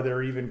today, are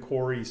there even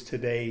quarries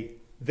today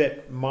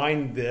that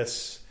mine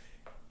this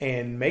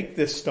and make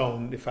this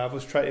stone? If I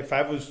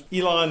was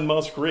Elon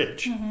Musk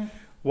rich,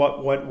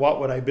 what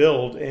would I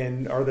build,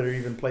 and are there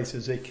even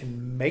places that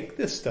can make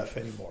this stuff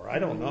anymore? I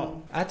don't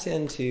know. I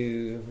tend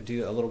to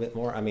do a little bit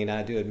more. I mean,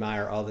 I do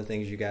admire all the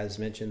things you guys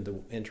mentioned, the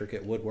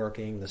intricate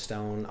woodworking, the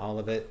stone, all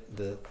of it,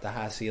 the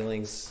high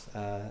ceilings.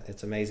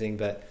 It's amazing,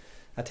 but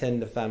I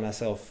tend to find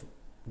myself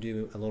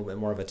do a little bit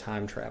more of a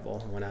time travel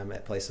when I'm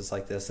at places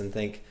like this and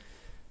think,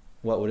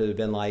 what would it have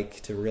been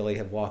like to really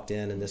have walked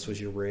in and this was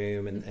your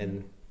room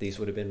and these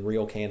would have been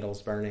real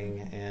candles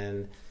burning,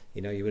 and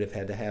you would have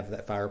had to have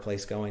that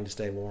fireplace going to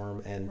stay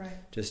warm, and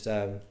just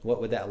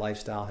what would that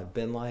lifestyle have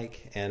been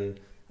like? And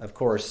of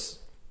course,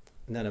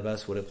 none of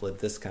us would have lived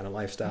this kind of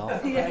lifestyle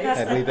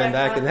had we been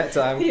back in that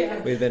time.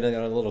 We'd been in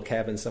a little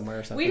cabin somewhere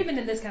or something. We'd have been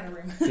in this kind of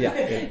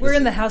room. We're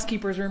in the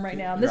housekeeper's room right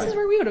now, and this is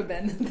where we would have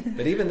been.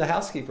 But even the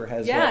housekeeper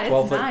has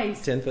 12-foot,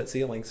 10-foot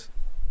ceilings.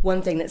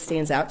 One thing that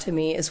stands out to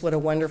me is what a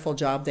wonderful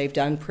job they've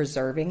done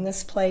preserving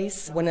this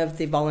place. One of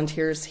the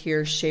volunteers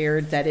here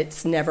shared that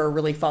it's never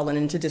really fallen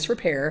into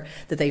disrepair,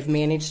 that they've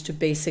managed to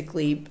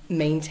basically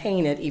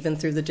maintain it even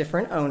through the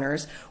different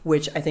owners,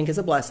 which I think is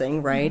a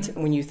blessing, right?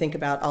 When you think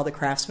about all the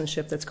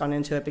craftsmanship that's gone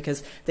into it,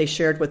 because they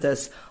shared with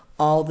us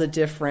all the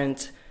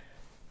different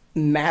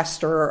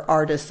master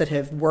artists that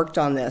have worked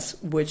on this,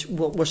 which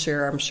we'll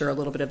share, I'm sure, a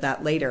little bit of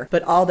that later.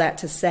 But all that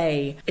to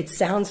say, it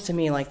sounds to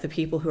me like the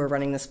people who are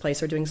running this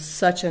place are doing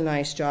such a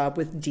nice job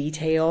with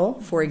detail.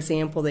 For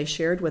example, they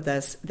shared with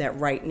us that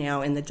right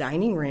now in the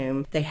dining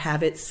room, they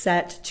have it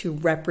set to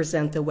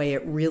represent the way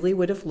it really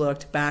would have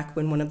looked back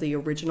when one of the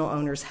original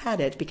owners had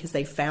it, because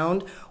they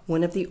found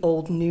one of the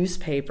old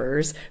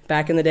newspapers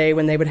back in the day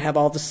when they would have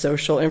all the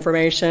social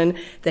information.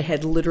 They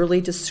had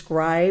literally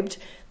described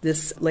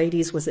this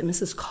lady's, was it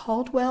Mrs.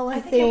 Caldwell, I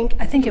think?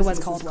 I think it was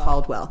Mrs.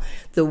 Caldwell.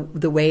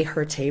 The way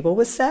her table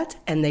was set,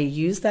 and they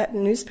used that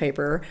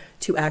newspaper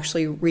to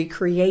actually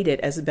recreate it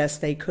as best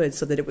they could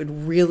so that it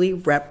would really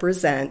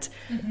represent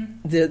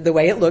the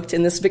way it looked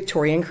in this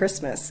Victorian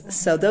Christmas.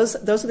 So those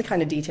are the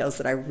kind of details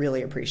that I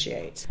really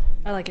appreciate.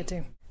 I like it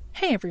too.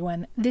 Hey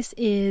everyone, this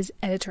is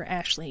Editor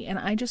Ashley, and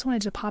I just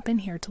wanted to pop in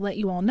here to let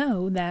you all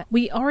know that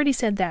we already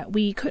said that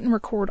we couldn't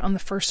record on the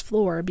first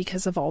floor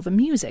because of all the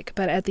music,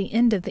 but at the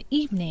end of the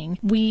evening,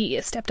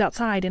 we stepped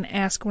outside and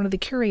asked one of the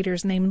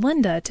curators named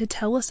Linda to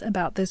tell us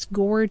about this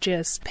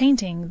gorgeous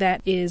painting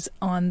that is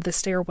on the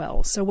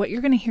stairwell. So what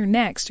you're going to hear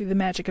next through the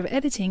magic of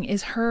editing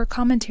is her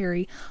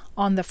commentary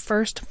on the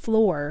first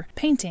floor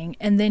painting,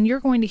 and then you're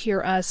going to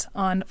hear us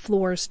on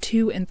floors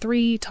 2 and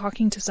 3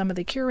 talking to some of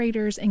the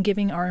curators and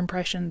giving our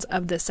impressions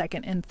of the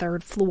second and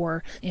third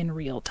floor in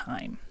real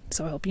time.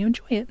 So I hope you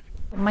enjoy it.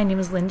 My name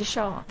is Linda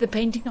Shaw. The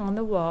painting on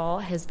the wall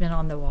has been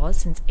on the wall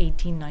since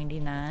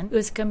 1899. It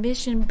was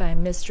commissioned by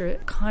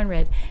Mr.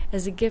 Conrad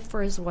as a gift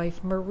for his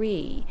wife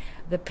Marie.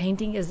 The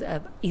painting is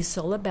of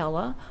Isola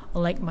Bella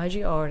on Lake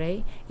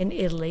Maggiore in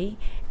Italy,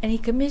 and he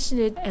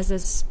commissioned it as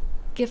a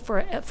gift for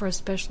a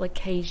special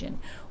occasion.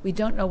 We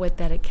don't know what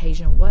that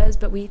occasion was,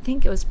 but we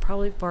think it was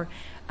probably for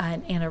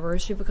an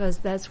anniversary, because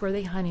that's where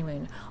they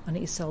honeymoon, on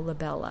Isola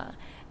Bella.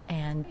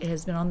 And it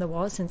has been on the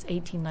wall since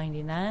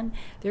 1899.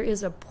 There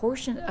is a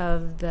portion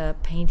of the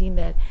painting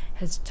that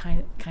has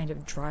kind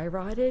of dry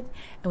rotted,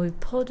 and we've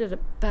pulled it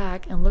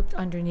back and looked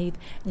underneath,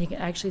 and you can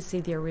actually see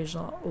the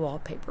original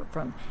wallpaper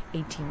from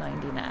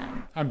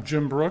 1899. I'm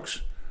Jim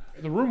Brooks.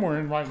 The room we're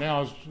in right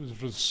now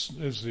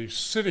is the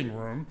sitting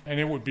room, and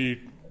it would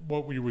be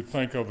what we would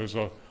think of as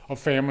a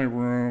family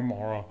room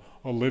or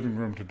a living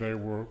room today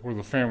where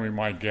the family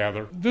might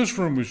gather. This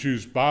room was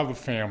used by the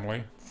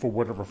family for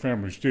whatever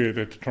families did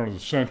at the turn of the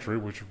century,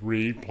 which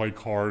read, play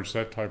cards,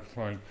 that type of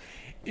thing.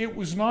 It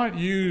was not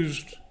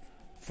used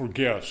for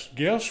guests.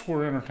 Guests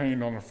were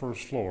entertained on the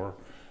first floor.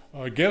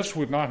 Guests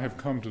would not have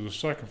come to the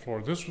second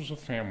floor. This was a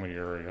family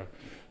area.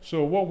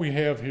 So what we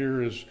have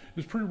here is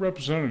pretty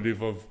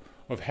representative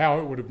of how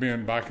it would have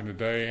been back in the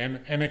day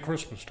and at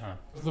Christmas time.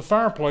 The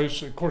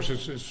fireplace, of course,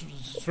 it's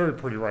very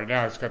pretty right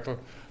now. It's got the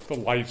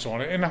lights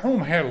on it. And the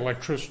home had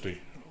electricity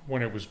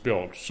when it was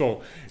built.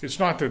 So it's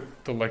not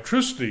that the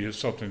electricity is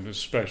something that's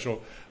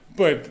special,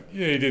 but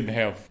they didn't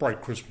have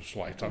bright Christmas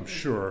lights, I'm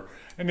sure.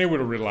 And they would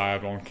have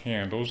relied on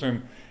candles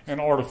and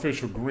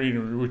artificial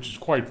greenery, which is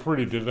quite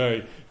pretty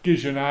today.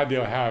 Gives you an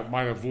idea of how it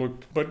might have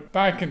looked. But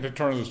back in the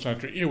turn of the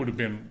century, it would have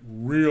been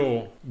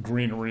real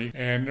greenery,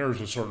 and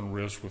there's a certain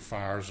risk with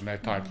fires and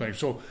that type of thing.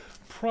 So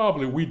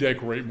probably we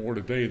decorate more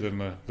today than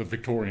the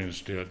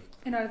Victorians did.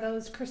 And are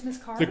those Christmas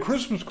cards? The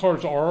Christmas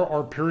cards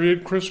are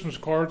period Christmas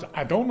cards.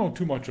 I don't know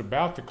too much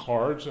about the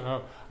cards.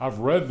 I've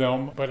read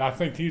them, but I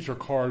think these are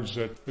cards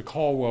that the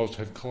Caldwells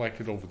had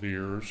collected over the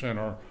years and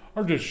are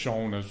just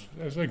shown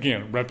as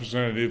again,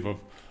 representative of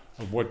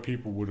what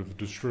people would have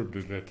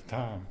distributed at the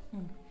time.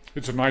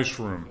 It's a nice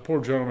room.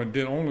 Poor gentleman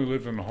did only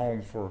live in the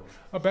home for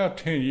about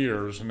 10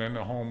 years, and then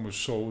the home was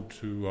sold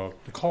to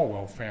the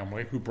Caldwell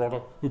family, who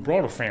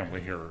brought a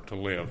family here to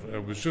live.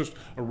 It was just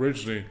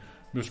originally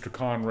Mr.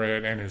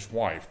 Conrad and his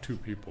wife. 2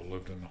 people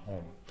lived in the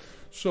home.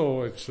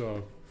 So it's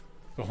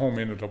the home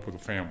ended up with a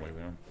family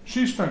then.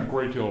 She spent a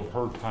great deal of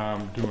her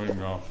time doing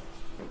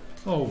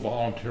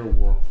volunteer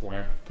work,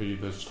 philanthropy,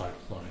 this type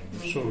of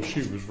thing. So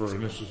she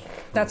was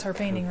that's her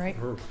painting, right?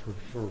 Her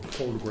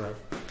photograph.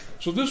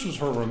 So this was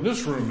her room.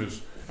 This room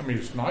is,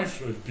 it's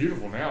nice, it's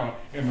beautiful now.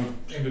 In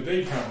the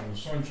daytime, in the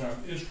sunshine,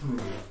 this room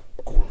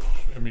is gorgeous.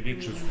 It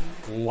just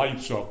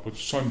lights up with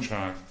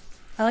sunshine.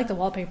 I like the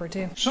wallpaper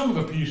too. Some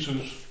of the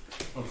pieces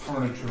of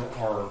furniture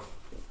are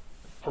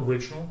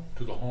original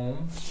to the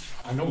home.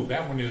 I know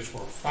that one is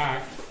for a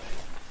fact.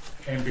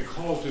 And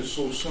because it's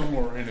so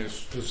similar in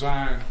its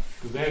design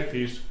to that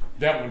piece,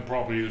 that one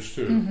probably is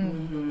too.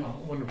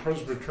 When the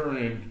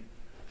Presbyterian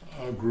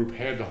group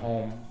had the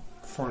home,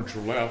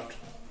 furniture left,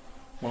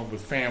 went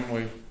with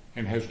family,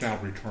 and has now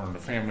returned. The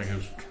family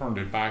has turned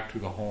it back to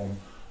the home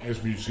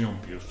as museum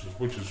pieces,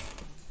 which is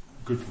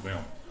good for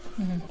them.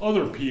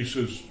 Other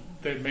pieces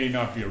that may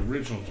not be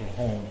original to the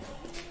home,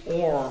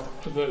 or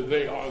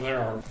they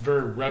are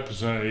very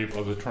representative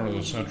of the turn of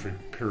the century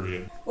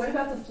period. What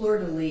about the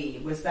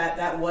fleur-de-lis? Was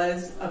that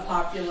was a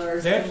popular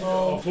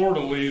symbol?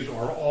 Fleur-de-lis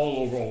are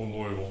all over Old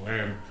Louisville,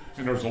 and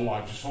there's a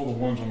lot. Just all the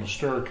ones on the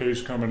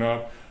staircase coming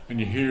up, and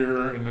you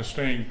hear in that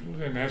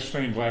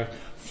stained glass.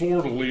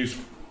 Fleur-de-lis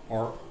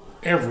are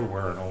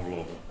everywhere in Old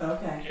Louisville.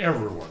 Okay.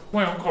 Everywhere.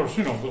 Well, of course,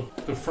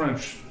 the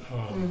French.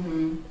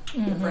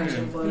 The French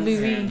influence.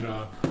 Louis.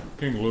 And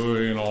King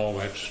Louis and all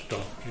that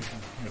stuff. You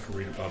have to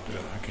read about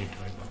that. I can't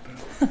tell you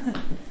about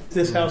that.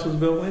 This house was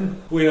built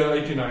when? We had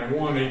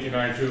 1891,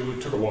 1892.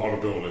 It took a while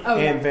to build it. Oh,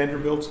 and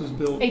Vanderbilt's was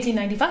built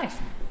 1895.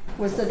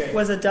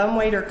 Was a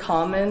dumbwaiter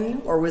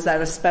common, or was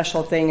that a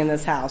special thing in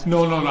this house?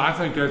 No. I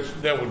think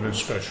that would have been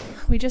special.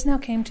 We just now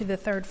came to the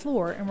 3rd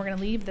floor, and we're going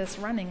to leave this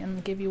running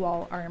and give you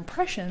all our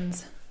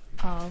impressions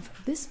of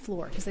this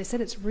floor, because they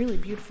said it's really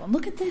beautiful. And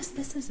look at this.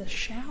 This is a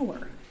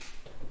shower.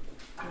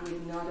 I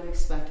would not have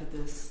expected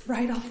this.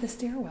 Right off the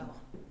stairwell.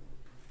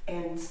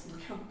 And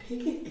look how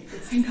big it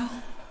is. I know.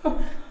 I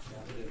would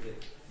have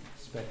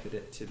expected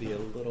it to be a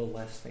little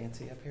less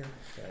fancy up here.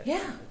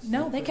 Yeah.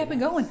 No, they kept it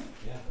going.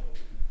 Yeah.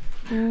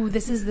 Ooh,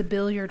 this is the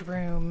billiard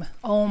room.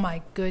 Oh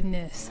my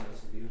goodness. Oh,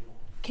 that's beautiful.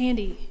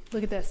 Candy,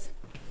 look at this.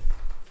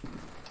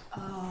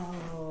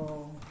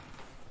 Oh,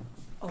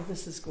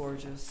 this is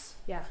gorgeous.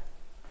 Yeah.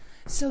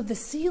 So the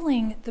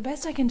ceiling, the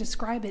best I can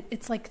describe it,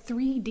 it's like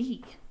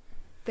 3D.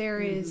 There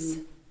is,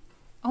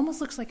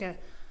 almost looks like a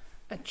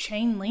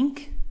chain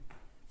link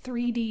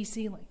 3D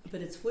ceiling.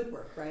 But it's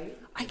woodwork, right?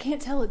 I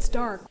can't tell, it's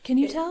dark. Can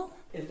you tell?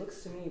 It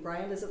looks to me,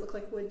 Brian, does it look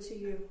like wood to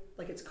you?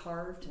 Like it's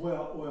carved?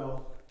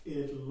 Well,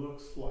 it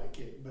looks like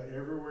it, but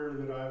everywhere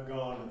that I've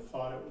gone and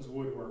thought it was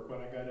woodwork, when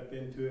I got up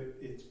into it,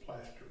 it's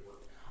plasterwork.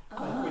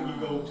 Like when you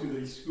go to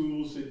these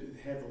schools that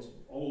have those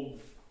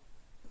old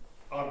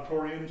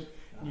auditoriums,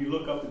 and you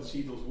look up and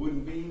see those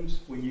wooden beams,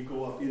 when you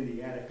go up in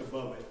the attic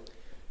above it,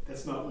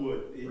 that's not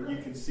wood. You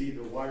can see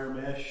the wire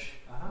mesh,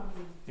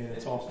 and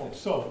it's all.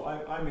 So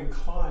I'm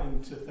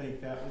inclined to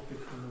think that with the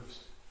curves.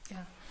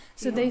 Yeah.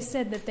 So they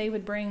said that they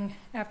would bring,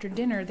 after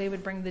dinner, they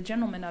would bring the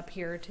gentleman up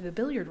here to the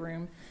billiard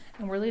room,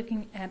 and we're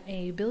looking at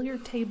a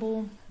billiard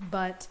table,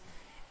 but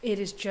it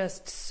is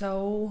just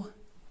so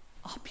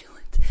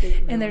opulent.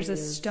 Really and there's a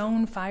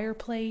stone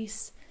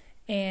fireplace,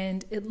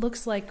 and it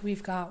looks like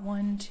we've got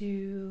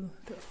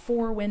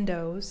 4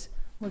 windows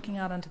looking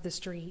out onto the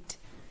street.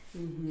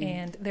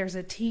 And there's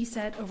a tea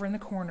set over in the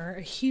corner,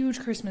 a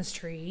huge Christmas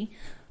tree,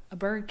 a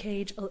bird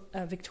cage,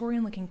 a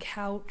Victorian-looking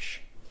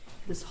couch.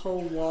 This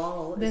whole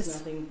wall is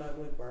nothing but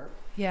woodwork.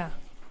 Yeah.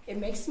 It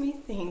makes me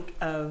think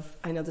of,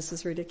 I know this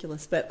is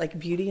ridiculous, but like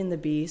Beauty and the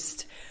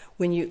Beast,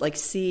 when you like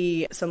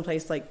see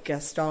someplace like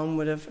Gaston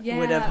would have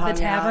the hung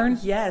tavern.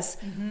 out. Yes,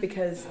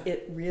 because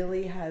it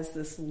really has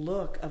this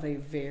look of a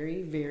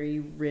very, very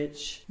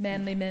rich,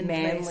 manly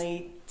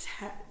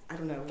I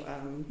don't know.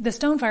 The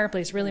stone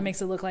fireplace really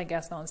makes it look like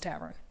Gaston's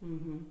Tavern.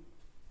 Mm-hmm.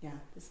 Yeah,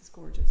 this is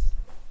gorgeous.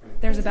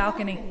 There's a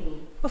balcony.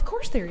 Of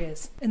course there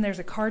is. And there's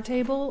a card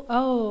table.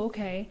 Oh,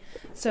 okay.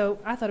 So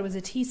I thought it was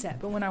a tea set,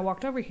 but when I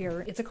walked over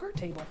here, it's a card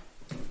table.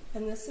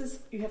 And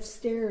you have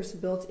stairs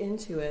built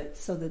into it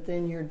so that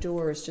then your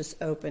door is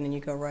just open and you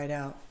go right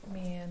out.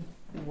 Man.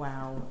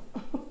 Wow.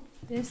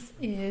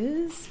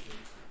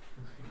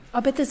 I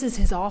bet this is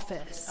his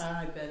office.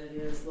 I bet it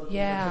is. Look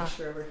at the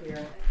picture over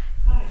here.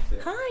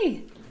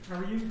 Hi. How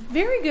are you?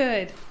 Very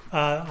good.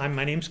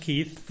 My name's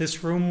Keith.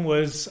 This room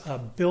was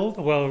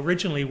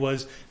originally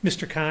was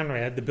Mr.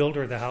 Conrad, the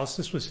builder of the house.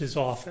 This was his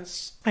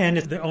office. And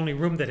it's the only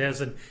room that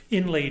has an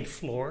inlaid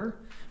floor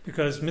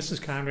because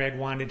Mrs. Conrad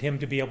wanted him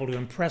to be able to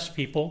impress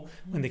people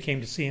when they came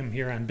to see him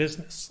here on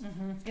business.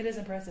 Mm-hmm. It is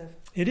impressive.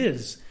 It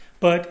is.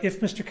 But if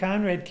Mr.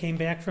 Conrad came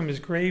back from his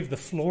grave, the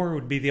floor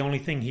would be the only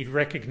thing he'd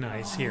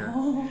recognize here.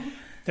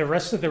 The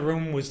rest of the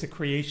room was the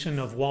creation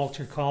of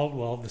Walter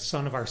Caldwell, the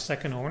son of our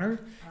second owner.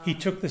 He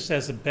took this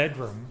as a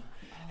bedroom.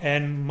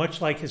 And much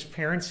like his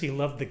parents, he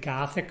loved the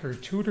Gothic or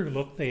Tudor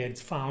look they had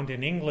found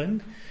in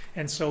England.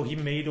 And so he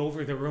made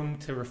over the room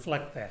to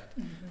reflect that.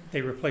 Mm-hmm. They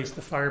replaced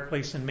the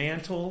fireplace and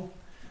mantle.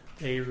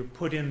 They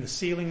put in the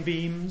ceiling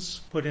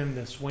beams, put in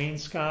this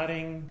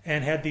wainscoting,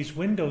 and had these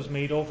windows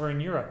made over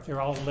in Europe.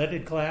 They're all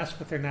leaded glass,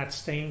 but they're not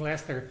stained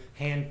glass. They're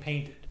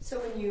hand-painted. So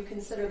when you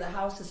consider the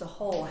house as a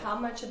whole, how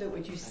much of it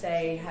would you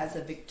say has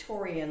a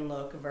Victorian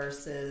look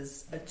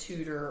versus a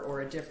Tudor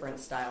or a different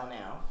style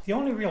now? The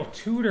only real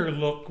Tudor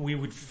look we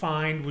would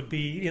find would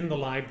be in the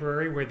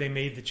library where they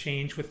made the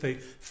change with the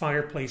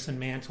fireplace and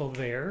mantle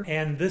there.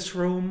 And this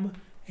room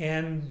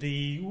and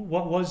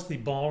what was the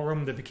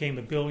ballroom that became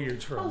a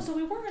billiards room. Oh, so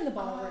we were in the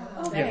ballroom.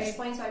 Okay. That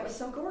explains why it was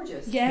so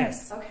gorgeous.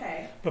 Yes.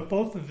 Okay. But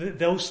both of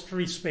those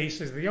three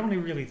spaces are the only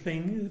really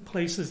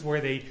places where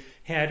they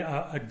had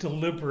a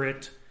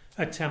deliberate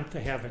attempt to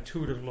have a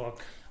Tudor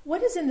look.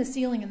 What is in the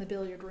ceiling in the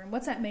billiard room?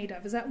 What's that made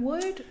of? Is that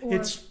wood? Or?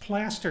 It's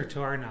plaster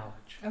to our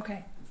knowledge.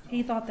 Okay.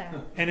 He thought that.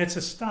 And it's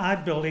a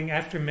odd building.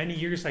 After many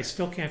years, I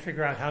still can't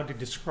figure out how to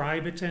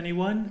describe it to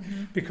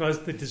anyone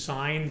because the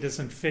design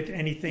doesn't fit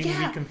anything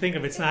we can think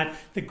of. It's not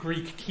the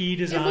Greek key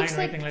design or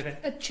anything like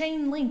that. A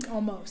chain link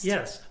almost.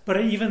 Yes.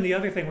 But even the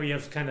other thing where you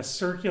have kind of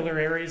circular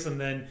areas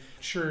and then,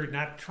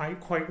 not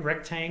quite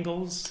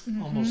rectangles,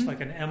 almost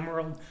like an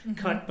emerald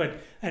cut, but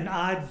an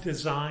odd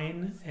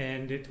design,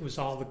 and it was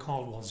all the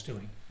Caldwells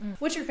doing.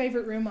 What's your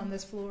favorite room on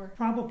this floor?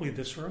 Probably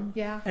this room.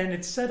 Yeah. And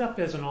it's set up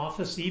as an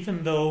office,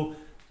 even though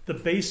the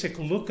basic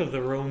look of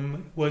the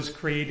room was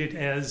created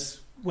as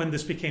when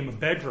this became a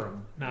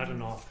bedroom, not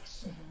an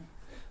office.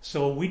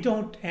 So we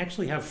don't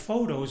actually have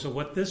photos of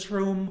what this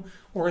room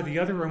or the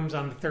other rooms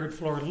on the third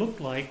floor looked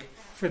like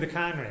for the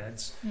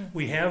Conrads.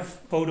 We have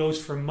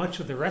photos for much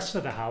of the rest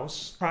of the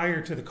house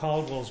prior to the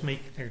Caldwells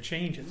making their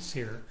changes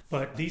here.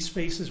 But these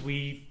spaces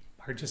we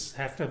just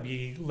have to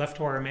be left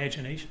to our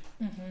imagination.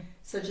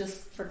 So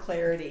just for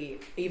clarity,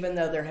 even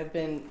though there have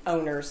been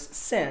owners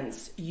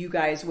since, you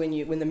guys, when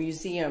the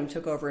museum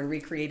took over and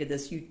recreated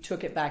this, you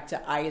took it back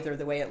to either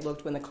the way it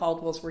looked when the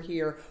Caldwells were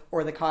here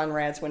or the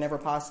Conrads whenever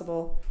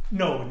possible?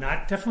 No,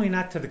 definitely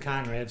not to the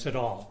Conrads at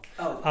all.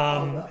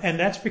 And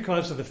that's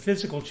because of the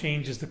physical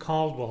changes the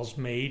Caldwells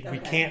made. Okay.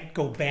 We can't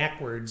go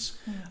backwards.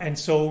 And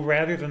so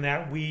rather than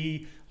that,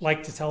 we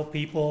like to tell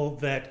people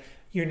that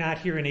you're not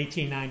here in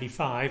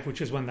 1895,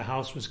 which is when the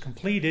house was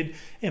completed.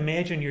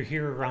 Imagine you're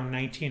here around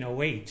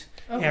 1908,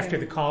 after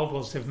the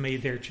Caldwells have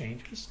made their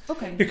changes.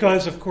 Okay.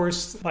 Because, of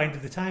course, by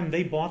the time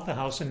they bought the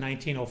house in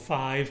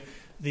 1905,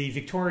 the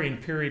Victorian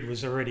period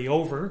was already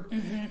over,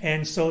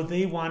 and so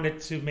they wanted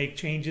to make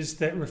changes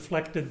that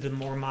reflected the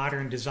more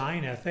modern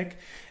design ethic.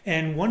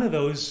 And one of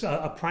those,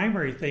 a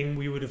primary thing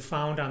we would have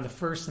found on the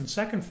first and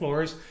second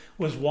floors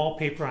was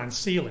wallpaper on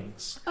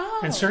ceilings.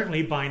 And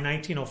certainly by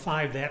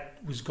 1905, that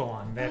was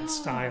gone, that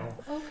style.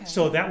 Okay.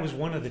 So that was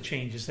one of the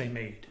changes they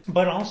made.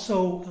 But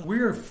also,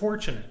 we're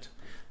fortunate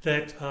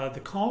that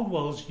the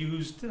Caldwells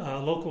used a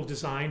local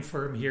design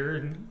firm here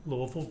in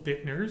Louisville,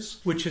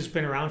 Bittner's, which has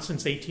been around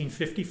since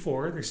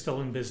 1854. They're still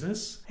in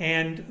business.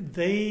 And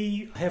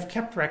they have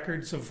kept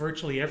records of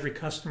virtually every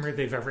customer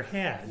they've ever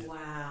had.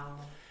 Wow.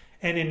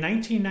 And in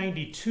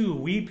 1992,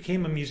 we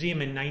became a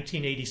museum in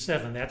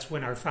 1987. That's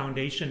when our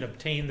foundation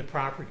obtained the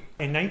property.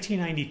 In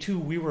 1992,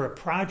 we were a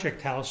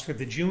project house for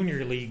the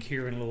Junior League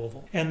here in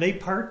Louisville. And they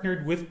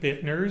partnered with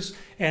Bittner's,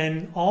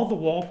 and all the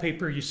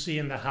wallpaper you see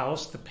in the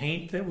house, the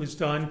paint that was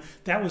done,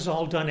 that was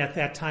all done at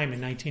that time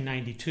in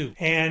 1992.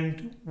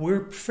 And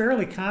we're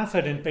fairly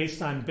confident,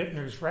 based on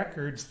Bittner's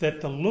records, that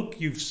the look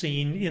you've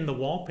seen in the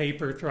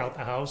wallpaper throughout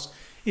the house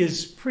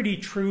is pretty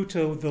true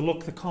to the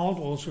look the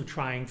Caldwells were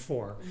trying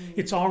for.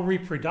 It's all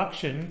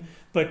reproduction,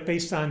 but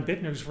based on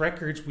Bittner's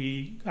records,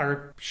 we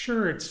are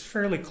sure it's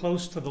fairly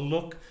close to the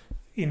look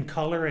in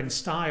color and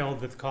style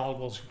that the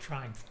Caldwells were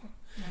trying for.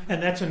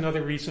 And that's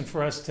another reason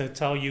for us to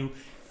tell you,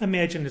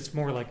 imagine it's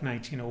more like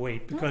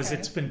 1908 because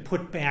it's been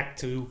put back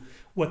to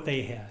what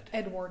they had.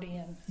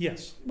 Edwardian.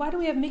 Yes. Why do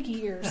we have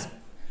Mickey ears?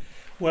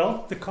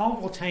 Well, the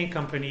Caldwell Tank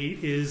Company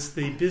is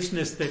the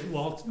business that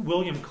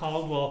William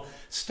Caldwell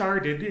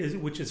started,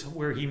 which is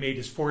where he made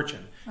his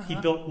fortune. He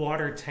built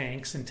water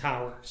tanks and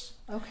towers.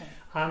 Okay.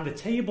 On the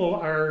table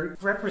are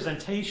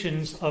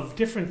representations of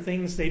different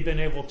things they've been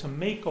able to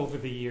make over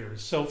the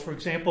years. So, for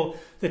example,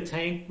 the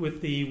tank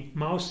with the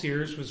mouse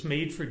ears was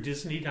made for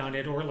Disney down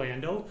at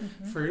Orlando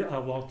for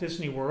Walt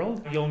Disney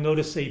World. You'll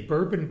notice a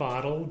bourbon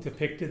bottle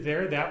depicted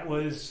there. That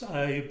was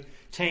a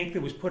tank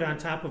that was put on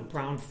top of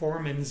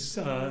Brown-Forman's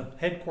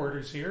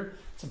headquarters here.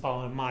 It's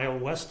about a mile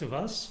west of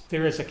us.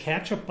 There is a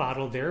ketchup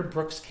bottle there.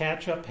 Brooks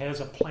Ketchup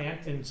has a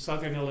plant in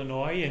southern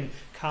Illinois in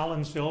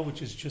Collinsville,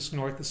 which is just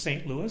north of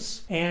St.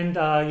 Louis. And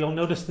you'll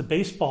notice the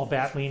baseball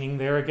bat leaning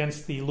there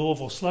against the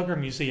Louisville Slugger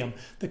Museum.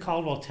 The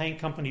Caldwell Tank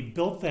Company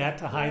built that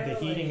to hide the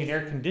heating and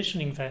air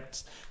conditioning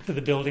vents for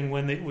the building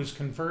when it was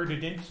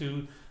converted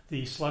into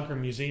the Slugger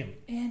Museum.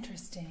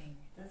 Interesting.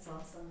 That's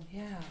awesome.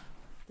 Yeah.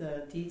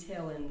 The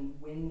detail in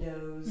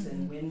windows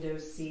and window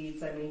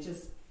seats. I mean,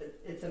 just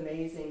it's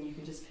amazing. You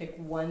can just pick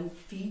one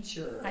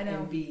feature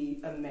and be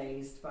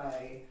amazed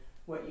by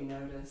what you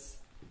notice.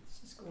 It's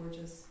just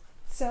gorgeous.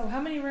 So how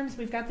many rooms?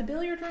 We've got the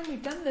billiard room.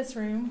 We've done this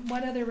room.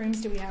 What other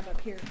rooms do we have up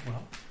here?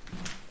 Well,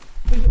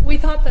 we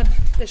thought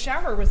the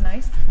shower was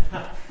nice.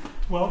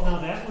 Well,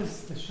 now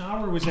the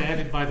shower was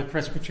added by the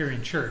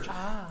Presbyterian Church.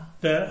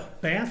 The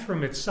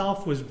bathroom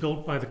itself was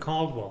built by the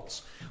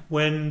Caldwells.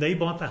 When they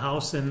bought the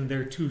house and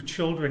their two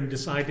children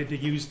decided to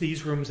use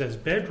these rooms as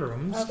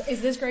bedrooms.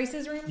 Is this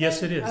Grace's room?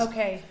 Yes, it is.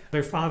 Okay.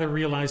 Their father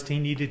realized he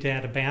needed to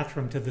add a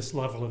bathroom to this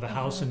level of the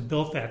house and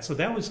built that. So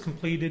that was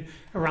completed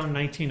around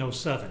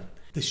 1907.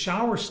 The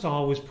shower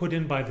stall was put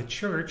in by the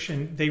church,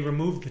 and they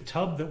removed the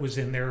tub that was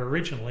in there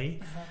originally.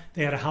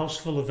 They had a house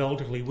full of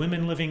elderly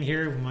women living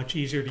here. It was much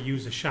easier to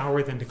use a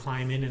shower than to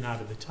climb in and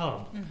out of the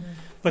tub.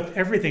 But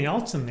everything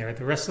else in there,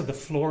 the rest of the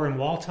floor and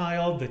wall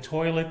tile, the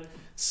toilet,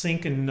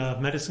 sink and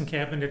medicine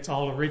cabinet, it's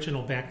all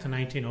original back to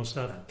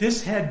 1907.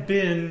 This had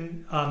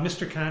been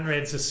Mr.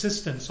 Conrad's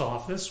assistant's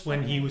office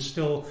when he was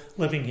still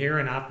living here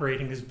and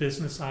operating his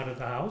business out of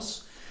the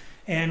house.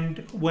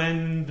 And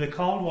when the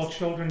Caldwell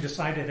children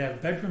decided to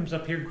have bedrooms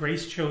up here,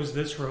 Grace chose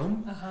this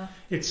room.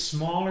 It's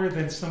smaller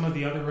than some of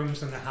the other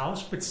rooms in the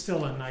house, but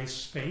still a nice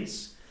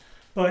space.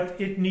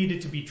 But it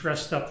needed to be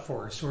dressed up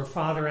for her. So her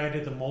father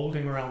added the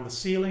molding around the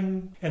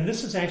ceiling. And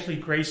this is actually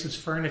Grace's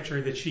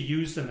furniture that she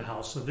used in the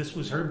house. So this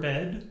was her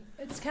bed.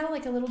 It's kind of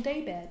like a little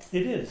day bed.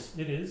 It is.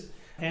 It is.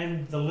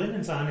 And the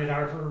linens on it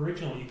are her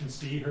original. You can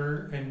see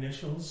her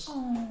initials.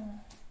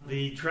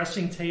 The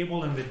dressing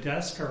table and the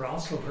desk are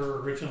also her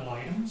original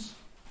items.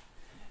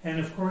 And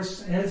of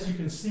course, as you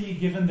can see,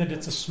 given that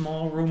it's a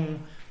small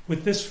room,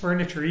 with this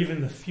furniture,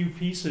 even the few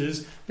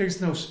pieces,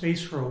 there's no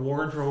space for a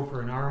wardrobe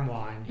or an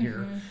armoire in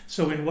here.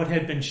 So in what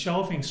had been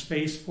shelving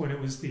space when it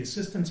was the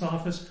assistant's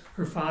office,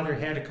 her father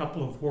had a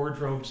couple of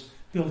wardrobes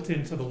built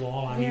into the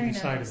wall on either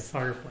side of the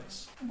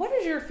fireplace. What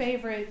is your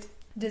favorite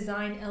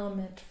design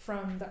element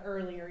from the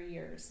earlier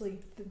years?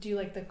 Like, do you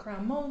like the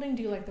crown molding?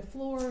 Do you like the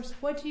floors?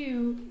 What do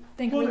you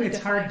think? Well, really it's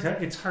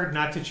hard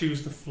not to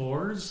choose the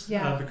floors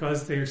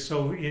because they're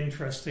so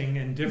interesting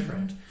and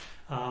different.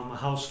 A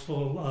house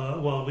full,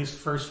 well, at least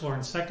first floor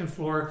and second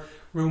floor,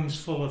 rooms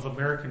full of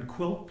American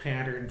quilt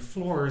pattern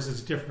floors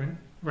is different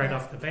right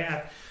off the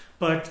bat.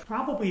 But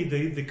probably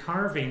the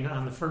carving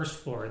on the first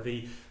floor,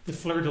 the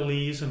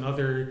fleur-de-lis and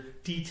other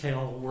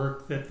detail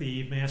work that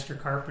the master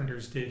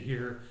carpenters did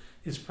here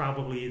is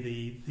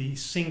probably the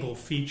single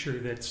feature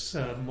that's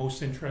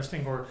most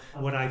interesting, or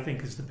what I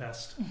think is the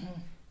best.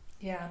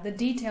 Yeah, the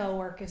detail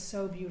work is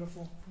so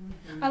beautiful.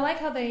 I like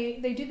how they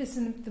do this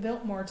in the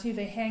Biltmore too.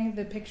 They hang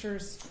the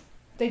pictures.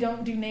 They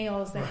don't do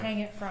nails. They hang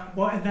it from.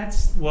 Well,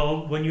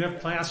 and when you have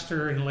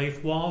plaster and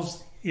lathe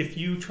walls, if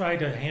you try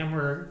to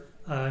hammer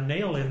a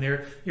nail in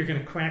there, you're going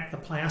to crack the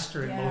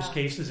plaster in most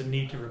cases and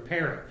need to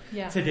repair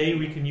it. Today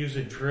we can use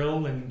a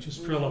drill and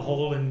just drill a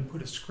hole and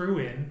put a screw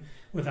in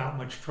without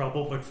much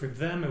trouble, but for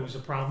them it was a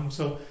problem.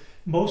 So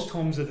most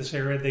homes of this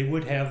era, they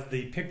would have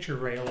the picture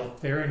rail up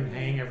there and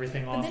hang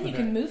everything off. But then you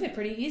can move it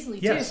pretty easily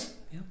too. Yes.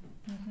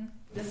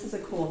 This is a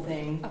cool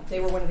thing. They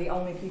were one of the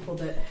only people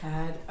that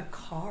had a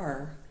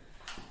car.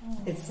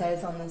 It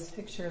says on this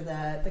picture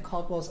that the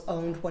Caldwells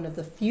owned one of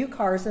the few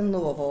cars in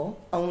Louisville.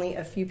 Only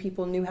a few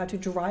people knew how to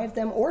drive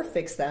them or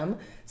fix them.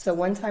 So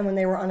one time when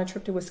they were on a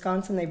trip to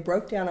Wisconsin, they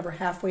broke down over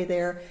halfway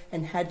there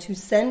and had to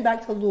send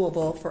back to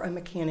Louisville for a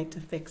mechanic to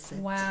fix it.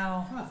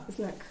 Wow.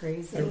 Isn't that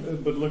crazy?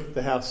 But look at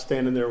the house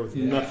standing there with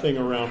nothing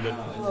around it.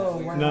 Oh,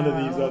 wow. None of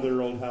these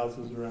other old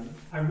houses around it.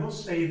 I will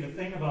say the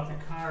thing about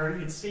the car,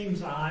 it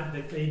seems odd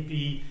that they'd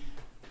be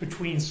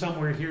between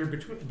somewhere here,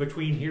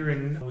 between here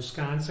and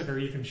Wisconsin or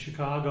even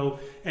Chicago,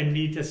 and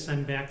need to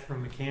send back for a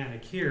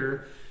mechanic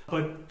here.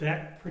 But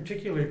that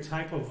particular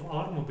type of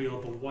automobile,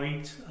 the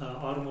white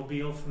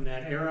automobile from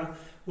that era,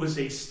 was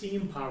a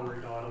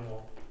steam-powered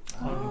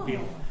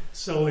automobile.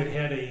 So it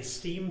had a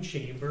steam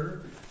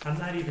chamber. I'm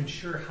not even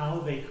sure how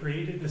they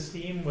created the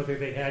steam, whether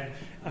they had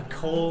a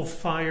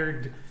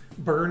coal-fired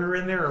burner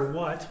in there or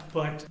what,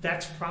 but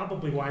that's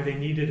probably why they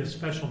needed a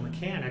special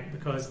mechanic,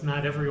 because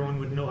not everyone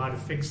would know how to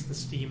fix the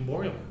steam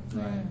boiler.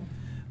 Right.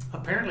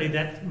 Apparently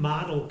that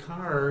model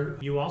car,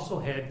 you also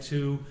had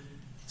to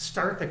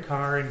start the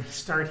car and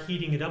start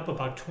heating it up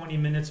about 20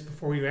 minutes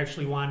before you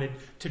actually wanted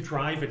to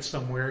drive it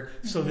somewhere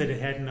so that it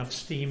had enough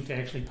steam to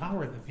actually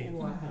power the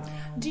vehicle. Wow.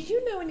 Do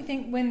you know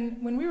anything,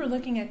 when we were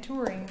looking at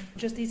touring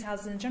just these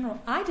houses in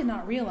general, I did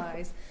not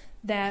realize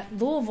that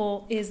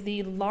Louisville is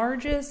the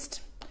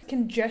largest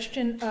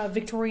congestion of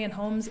Victorian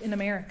homes in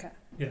America.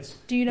 Yes.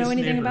 Do you know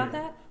anything about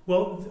that?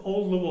 Well,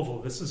 old Louisville,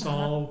 this is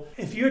all...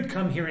 If you had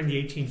come here in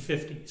the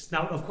 1850s...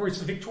 Now, of course,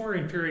 the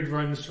Victorian period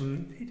runs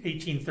from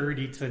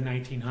 1830 to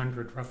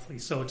 1900, roughly,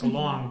 so it's a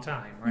long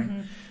time, right?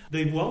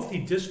 The wealthy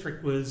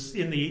district was,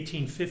 in the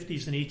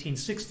 1850s and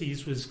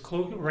 1860s, was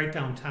right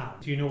downtown.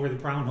 Do you know where the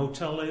Brown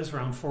Hotel is,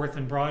 around 4th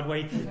and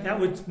Broadway? That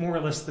was more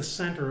or less the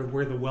center of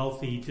where the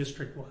wealthy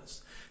district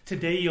was.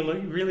 Today, you're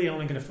really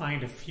only going to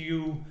find a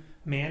few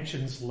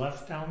mansions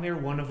left down there.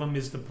 One of them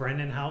is the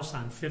Brennan House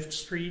on 5th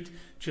Street,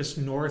 just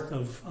north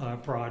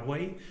of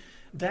Broadway.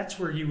 That's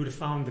where you would have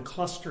found the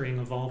clustering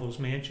of all those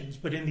mansions.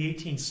 But in the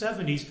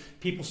 1870s,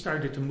 people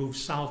started to move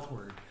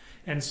southward.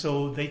 And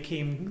so they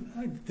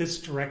came this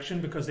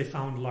direction because they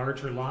found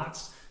larger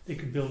lots. They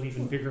could build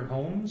even bigger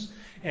homes.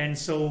 And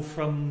so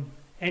from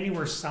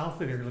anywhere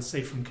south of there, let's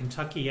say from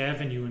Kentucky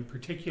Avenue in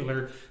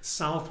particular,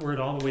 southward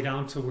all the way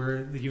down to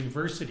where the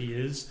university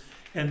is,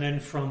 and then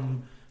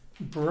from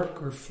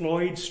Brook or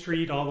Floyd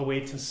Street all the way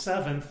to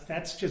 7th,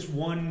 that's just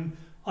one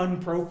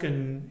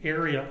unbroken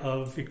area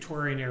of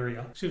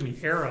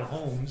era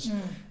homes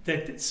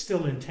that's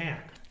still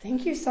intact.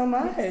 Thank you so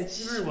much.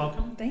 You're very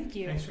welcome. Thank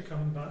you. Thanks for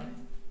coming by.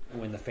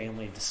 When the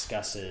family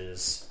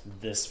discusses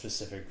this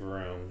specific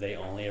room, they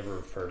only ever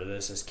refer to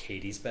this as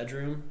Katie's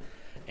bedroom,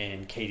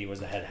 and Katie was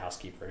the head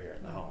housekeeper here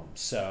in the home.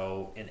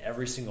 So in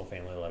every single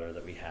family letter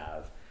that we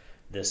have,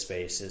 this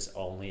space is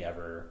only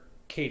ever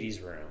Katie's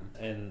room.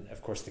 And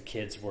of course the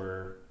kids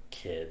were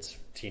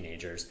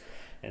teenagers,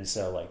 and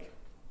so like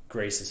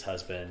Grace's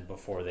husband,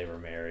 before they were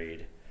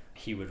married,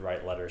 he would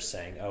write letters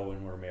saying, oh,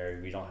 when we're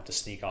married we don't have to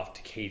sneak off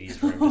to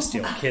Katie's room to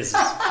steal kisses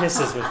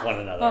with one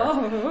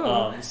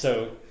another.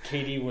 So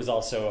Katie was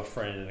also a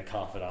friend and a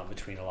confidant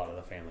between a lot of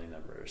the family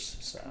members,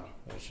 so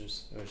it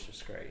was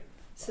just great.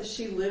 So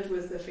she lived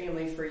with the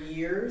family for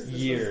years?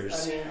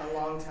 Years. A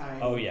long time.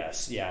 Oh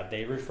yes, yeah,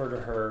 they refer to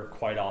her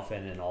quite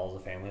often in all the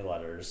family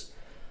letters.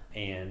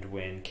 And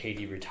when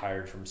Katie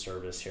retired from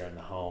service here in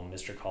the home,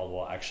 Mr.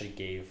 Caldwell actually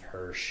gave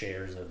her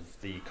shares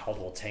of the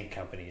Caldwell Tank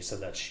Company so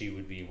that she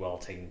would be well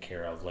taken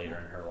care of later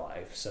in her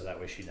life. So that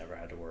way she never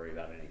had to worry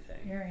about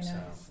anything. Very nice.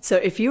 So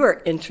if you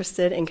are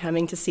interested in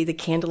coming to see the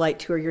Candlelight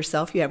tour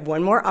yourself, you have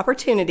one more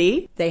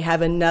opportunity. They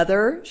have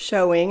another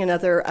showing,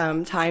 another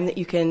time that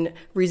you can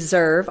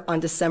reserve on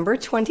December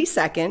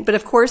 22nd. But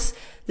of course,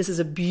 this is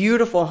a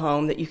beautiful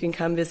home that you can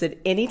come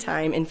visit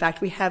anytime. In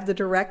fact, we have the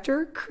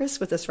director, Chris,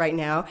 with us right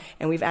now,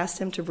 and we've asked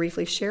him to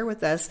briefly share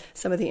with us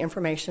some of the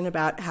information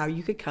about how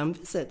you could come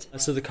visit.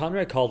 So the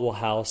Conrad-Caldwell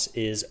House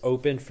is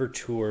open for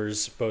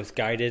tours, both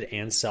guided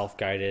and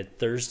self-guided,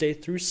 Thursday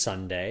through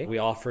Sunday. We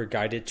offer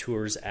guided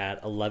tours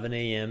at 11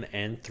 a.m.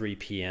 and 3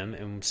 p.m.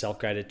 and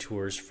self-guided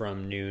tours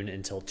from noon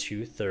until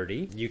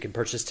 2:30. You can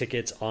purchase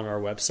tickets on our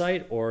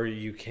website, or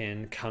you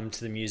can come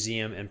to the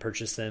museum and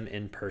purchase them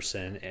in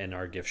person in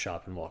our gift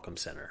shop and welcome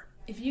center.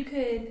 If you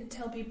could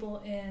tell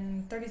people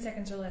in 30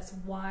 seconds or less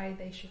why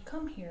they should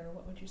come here,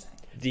 what would you say?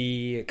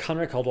 The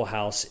Conrad-Caldwell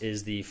House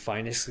is the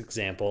finest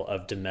example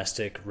of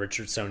domestic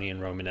Richardsonian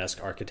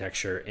Romanesque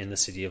architecture in the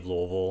city of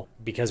Louisville.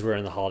 Because we're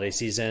in the holiday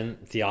season,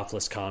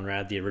 Theophilus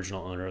Conrad, the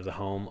original owner of the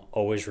home,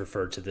 always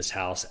referred to this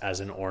house as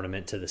an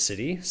ornament to the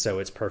city, so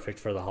it's perfect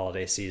for the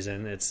holiday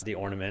season. It's the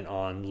ornament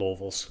on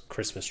Louisville's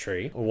Christmas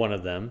tree, one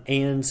of them,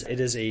 and it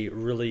is a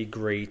really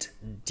great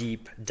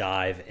deep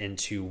dive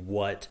into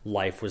what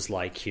life was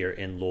like here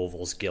in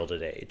Louisville's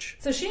Gilded Age.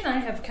 So she and I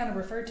have kind of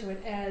referred to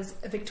it as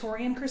a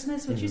Victorian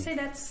Christmas. Would you say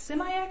that's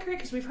semi-accurate?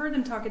 Because we've heard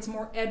them talk it's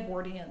more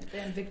Edwardian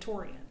than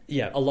Victorian.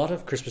 Yeah, a lot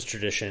of Christmas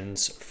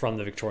traditions from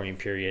the Victorian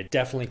period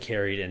definitely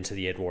carried into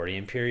the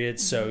Edwardian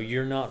period, so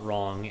you're not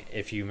wrong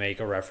if you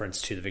make a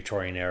reference to the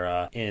Victorian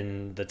era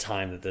in the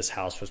time that this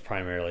house was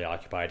primarily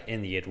occupied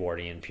in the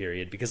Edwardian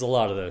period, because a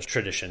lot of those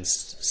traditions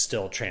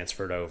still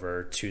transferred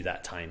over to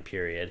that time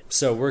period.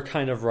 So we're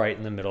kind of right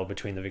in the middle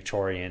between the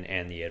Victorian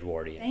and the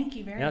Edwardian. Thank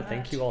you very much. Yeah,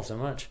 thank you all so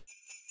much.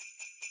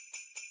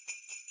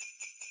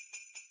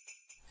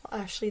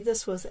 Ashley,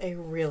 this was a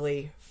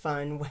really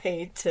fun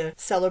way to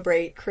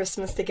celebrate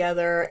Christmas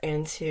together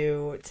and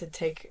to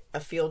take a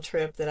field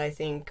trip that I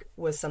think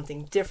was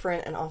something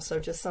different and also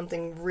just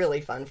something really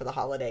fun for the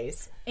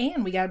holidays.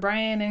 And we got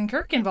Brian and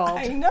Kirk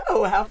involved. I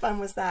know. How fun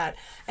was that?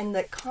 And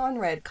the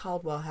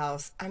Conrad-Caldwell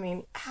House, I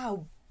mean,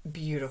 how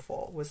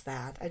beautiful was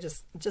that. I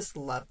just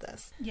love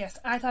this. Yes,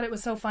 I thought it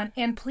was so fun.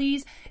 And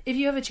please, if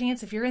you have a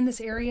chance, if you're in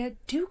this area,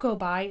 do go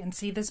by and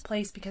see this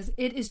place, because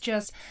it is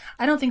just,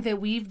 I don't think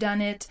that we've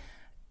done it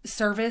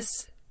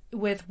service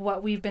with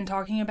what we've been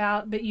talking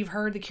about, but you've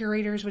heard the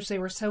curators, which they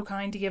were so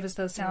kind to give us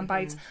those sound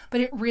bites,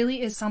 but it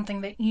really is something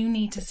that you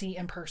need to see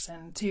in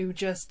person to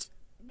just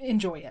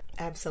enjoy it.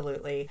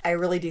 Absolutely. I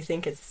really do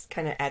think it's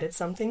kind of added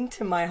something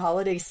to my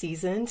holiday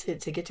season to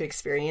get to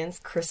experience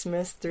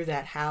Christmas through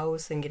that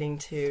house and getting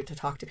to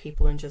talk to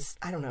people and just,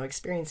 I don't know,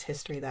 experience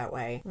history that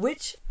way.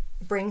 Which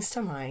brings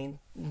to mind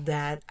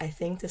that I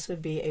think this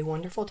would be a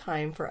wonderful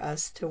time for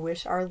us to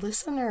wish our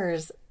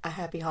listeners a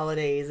happy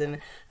holidays and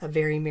a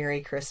very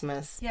Merry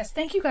Christmas. Yes,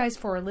 thank you guys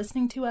for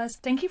listening to us.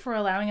 Thank you for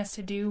allowing us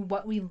to do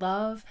what we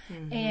love.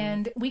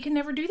 And we can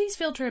never do these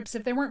field trips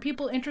if there weren't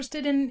people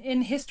interested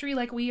in history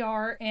like we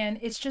are. And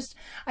it's just,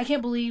 I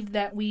can't believe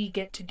that we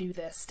get to do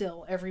this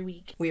still every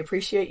week. We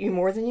appreciate you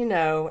more than you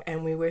know,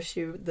 and we wish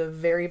you the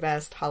very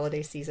best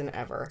holiday season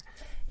ever.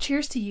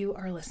 Cheers to you,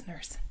 our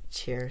listeners.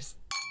 Cheers.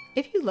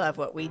 If you love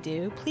what we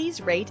do,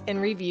 please rate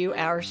and review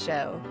our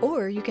show.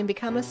 Or you can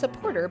become a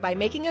supporter by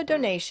making a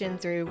donation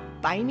through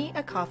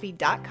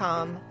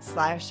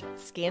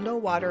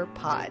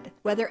buymeacoffee.com/scandalwaterpod.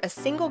 Whether a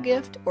single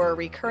gift or a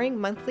recurring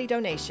monthly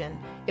donation,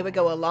 it would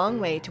go a long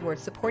way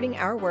towards supporting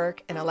our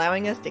work and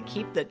allowing us to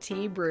keep the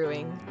tea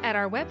brewing. At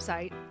our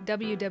website,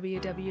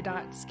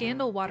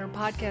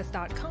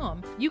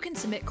 www.scandalwaterpodcast.com, you can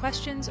submit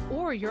questions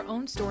or your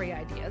own story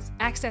ideas,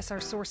 access our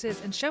sources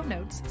and show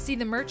notes, see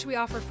the merch we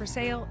offer for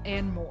sale,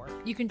 and more.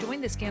 You can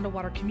join the Scandal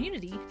Water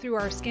community through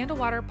our Scandal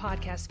Water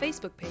Podcast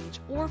Facebook page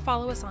or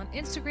follow us on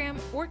Instagram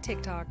or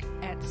TikTok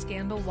at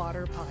Scandal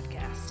Water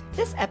Podcast.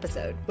 This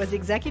episode was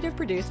executive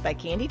produced by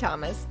Candy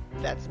Thomas,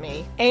 that's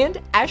me, and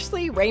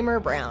Ashley Raymer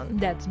Brown,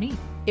 that's me.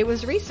 It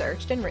was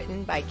researched and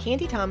written by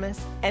Candy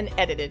Thomas and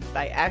edited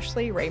by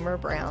Ashley Raymer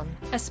Brown.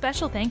 A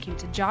special thank you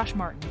to Josh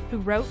Martin, who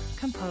wrote,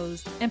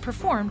 composed, and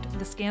performed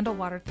the Scandal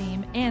Water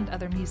theme and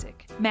other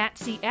music. Matt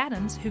C.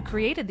 Adams, who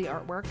created the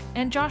artwork,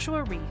 and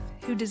Joshua Reith,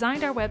 who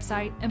designed our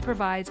website and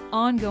provides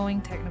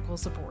ongoing technical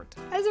support.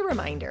 As a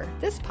reminder,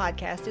 this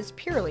podcast is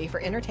purely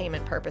for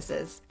entertainment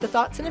purposes. The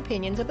thoughts and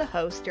opinions of the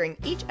host during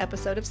each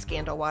episode of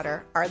Scandal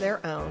Water are their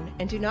own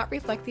and do not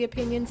reflect the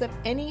opinions of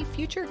any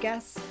future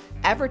guests,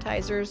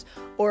 advertisers,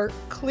 or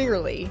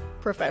clearly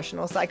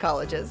professional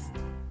psychologists.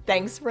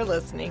 Thanks for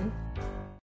listening.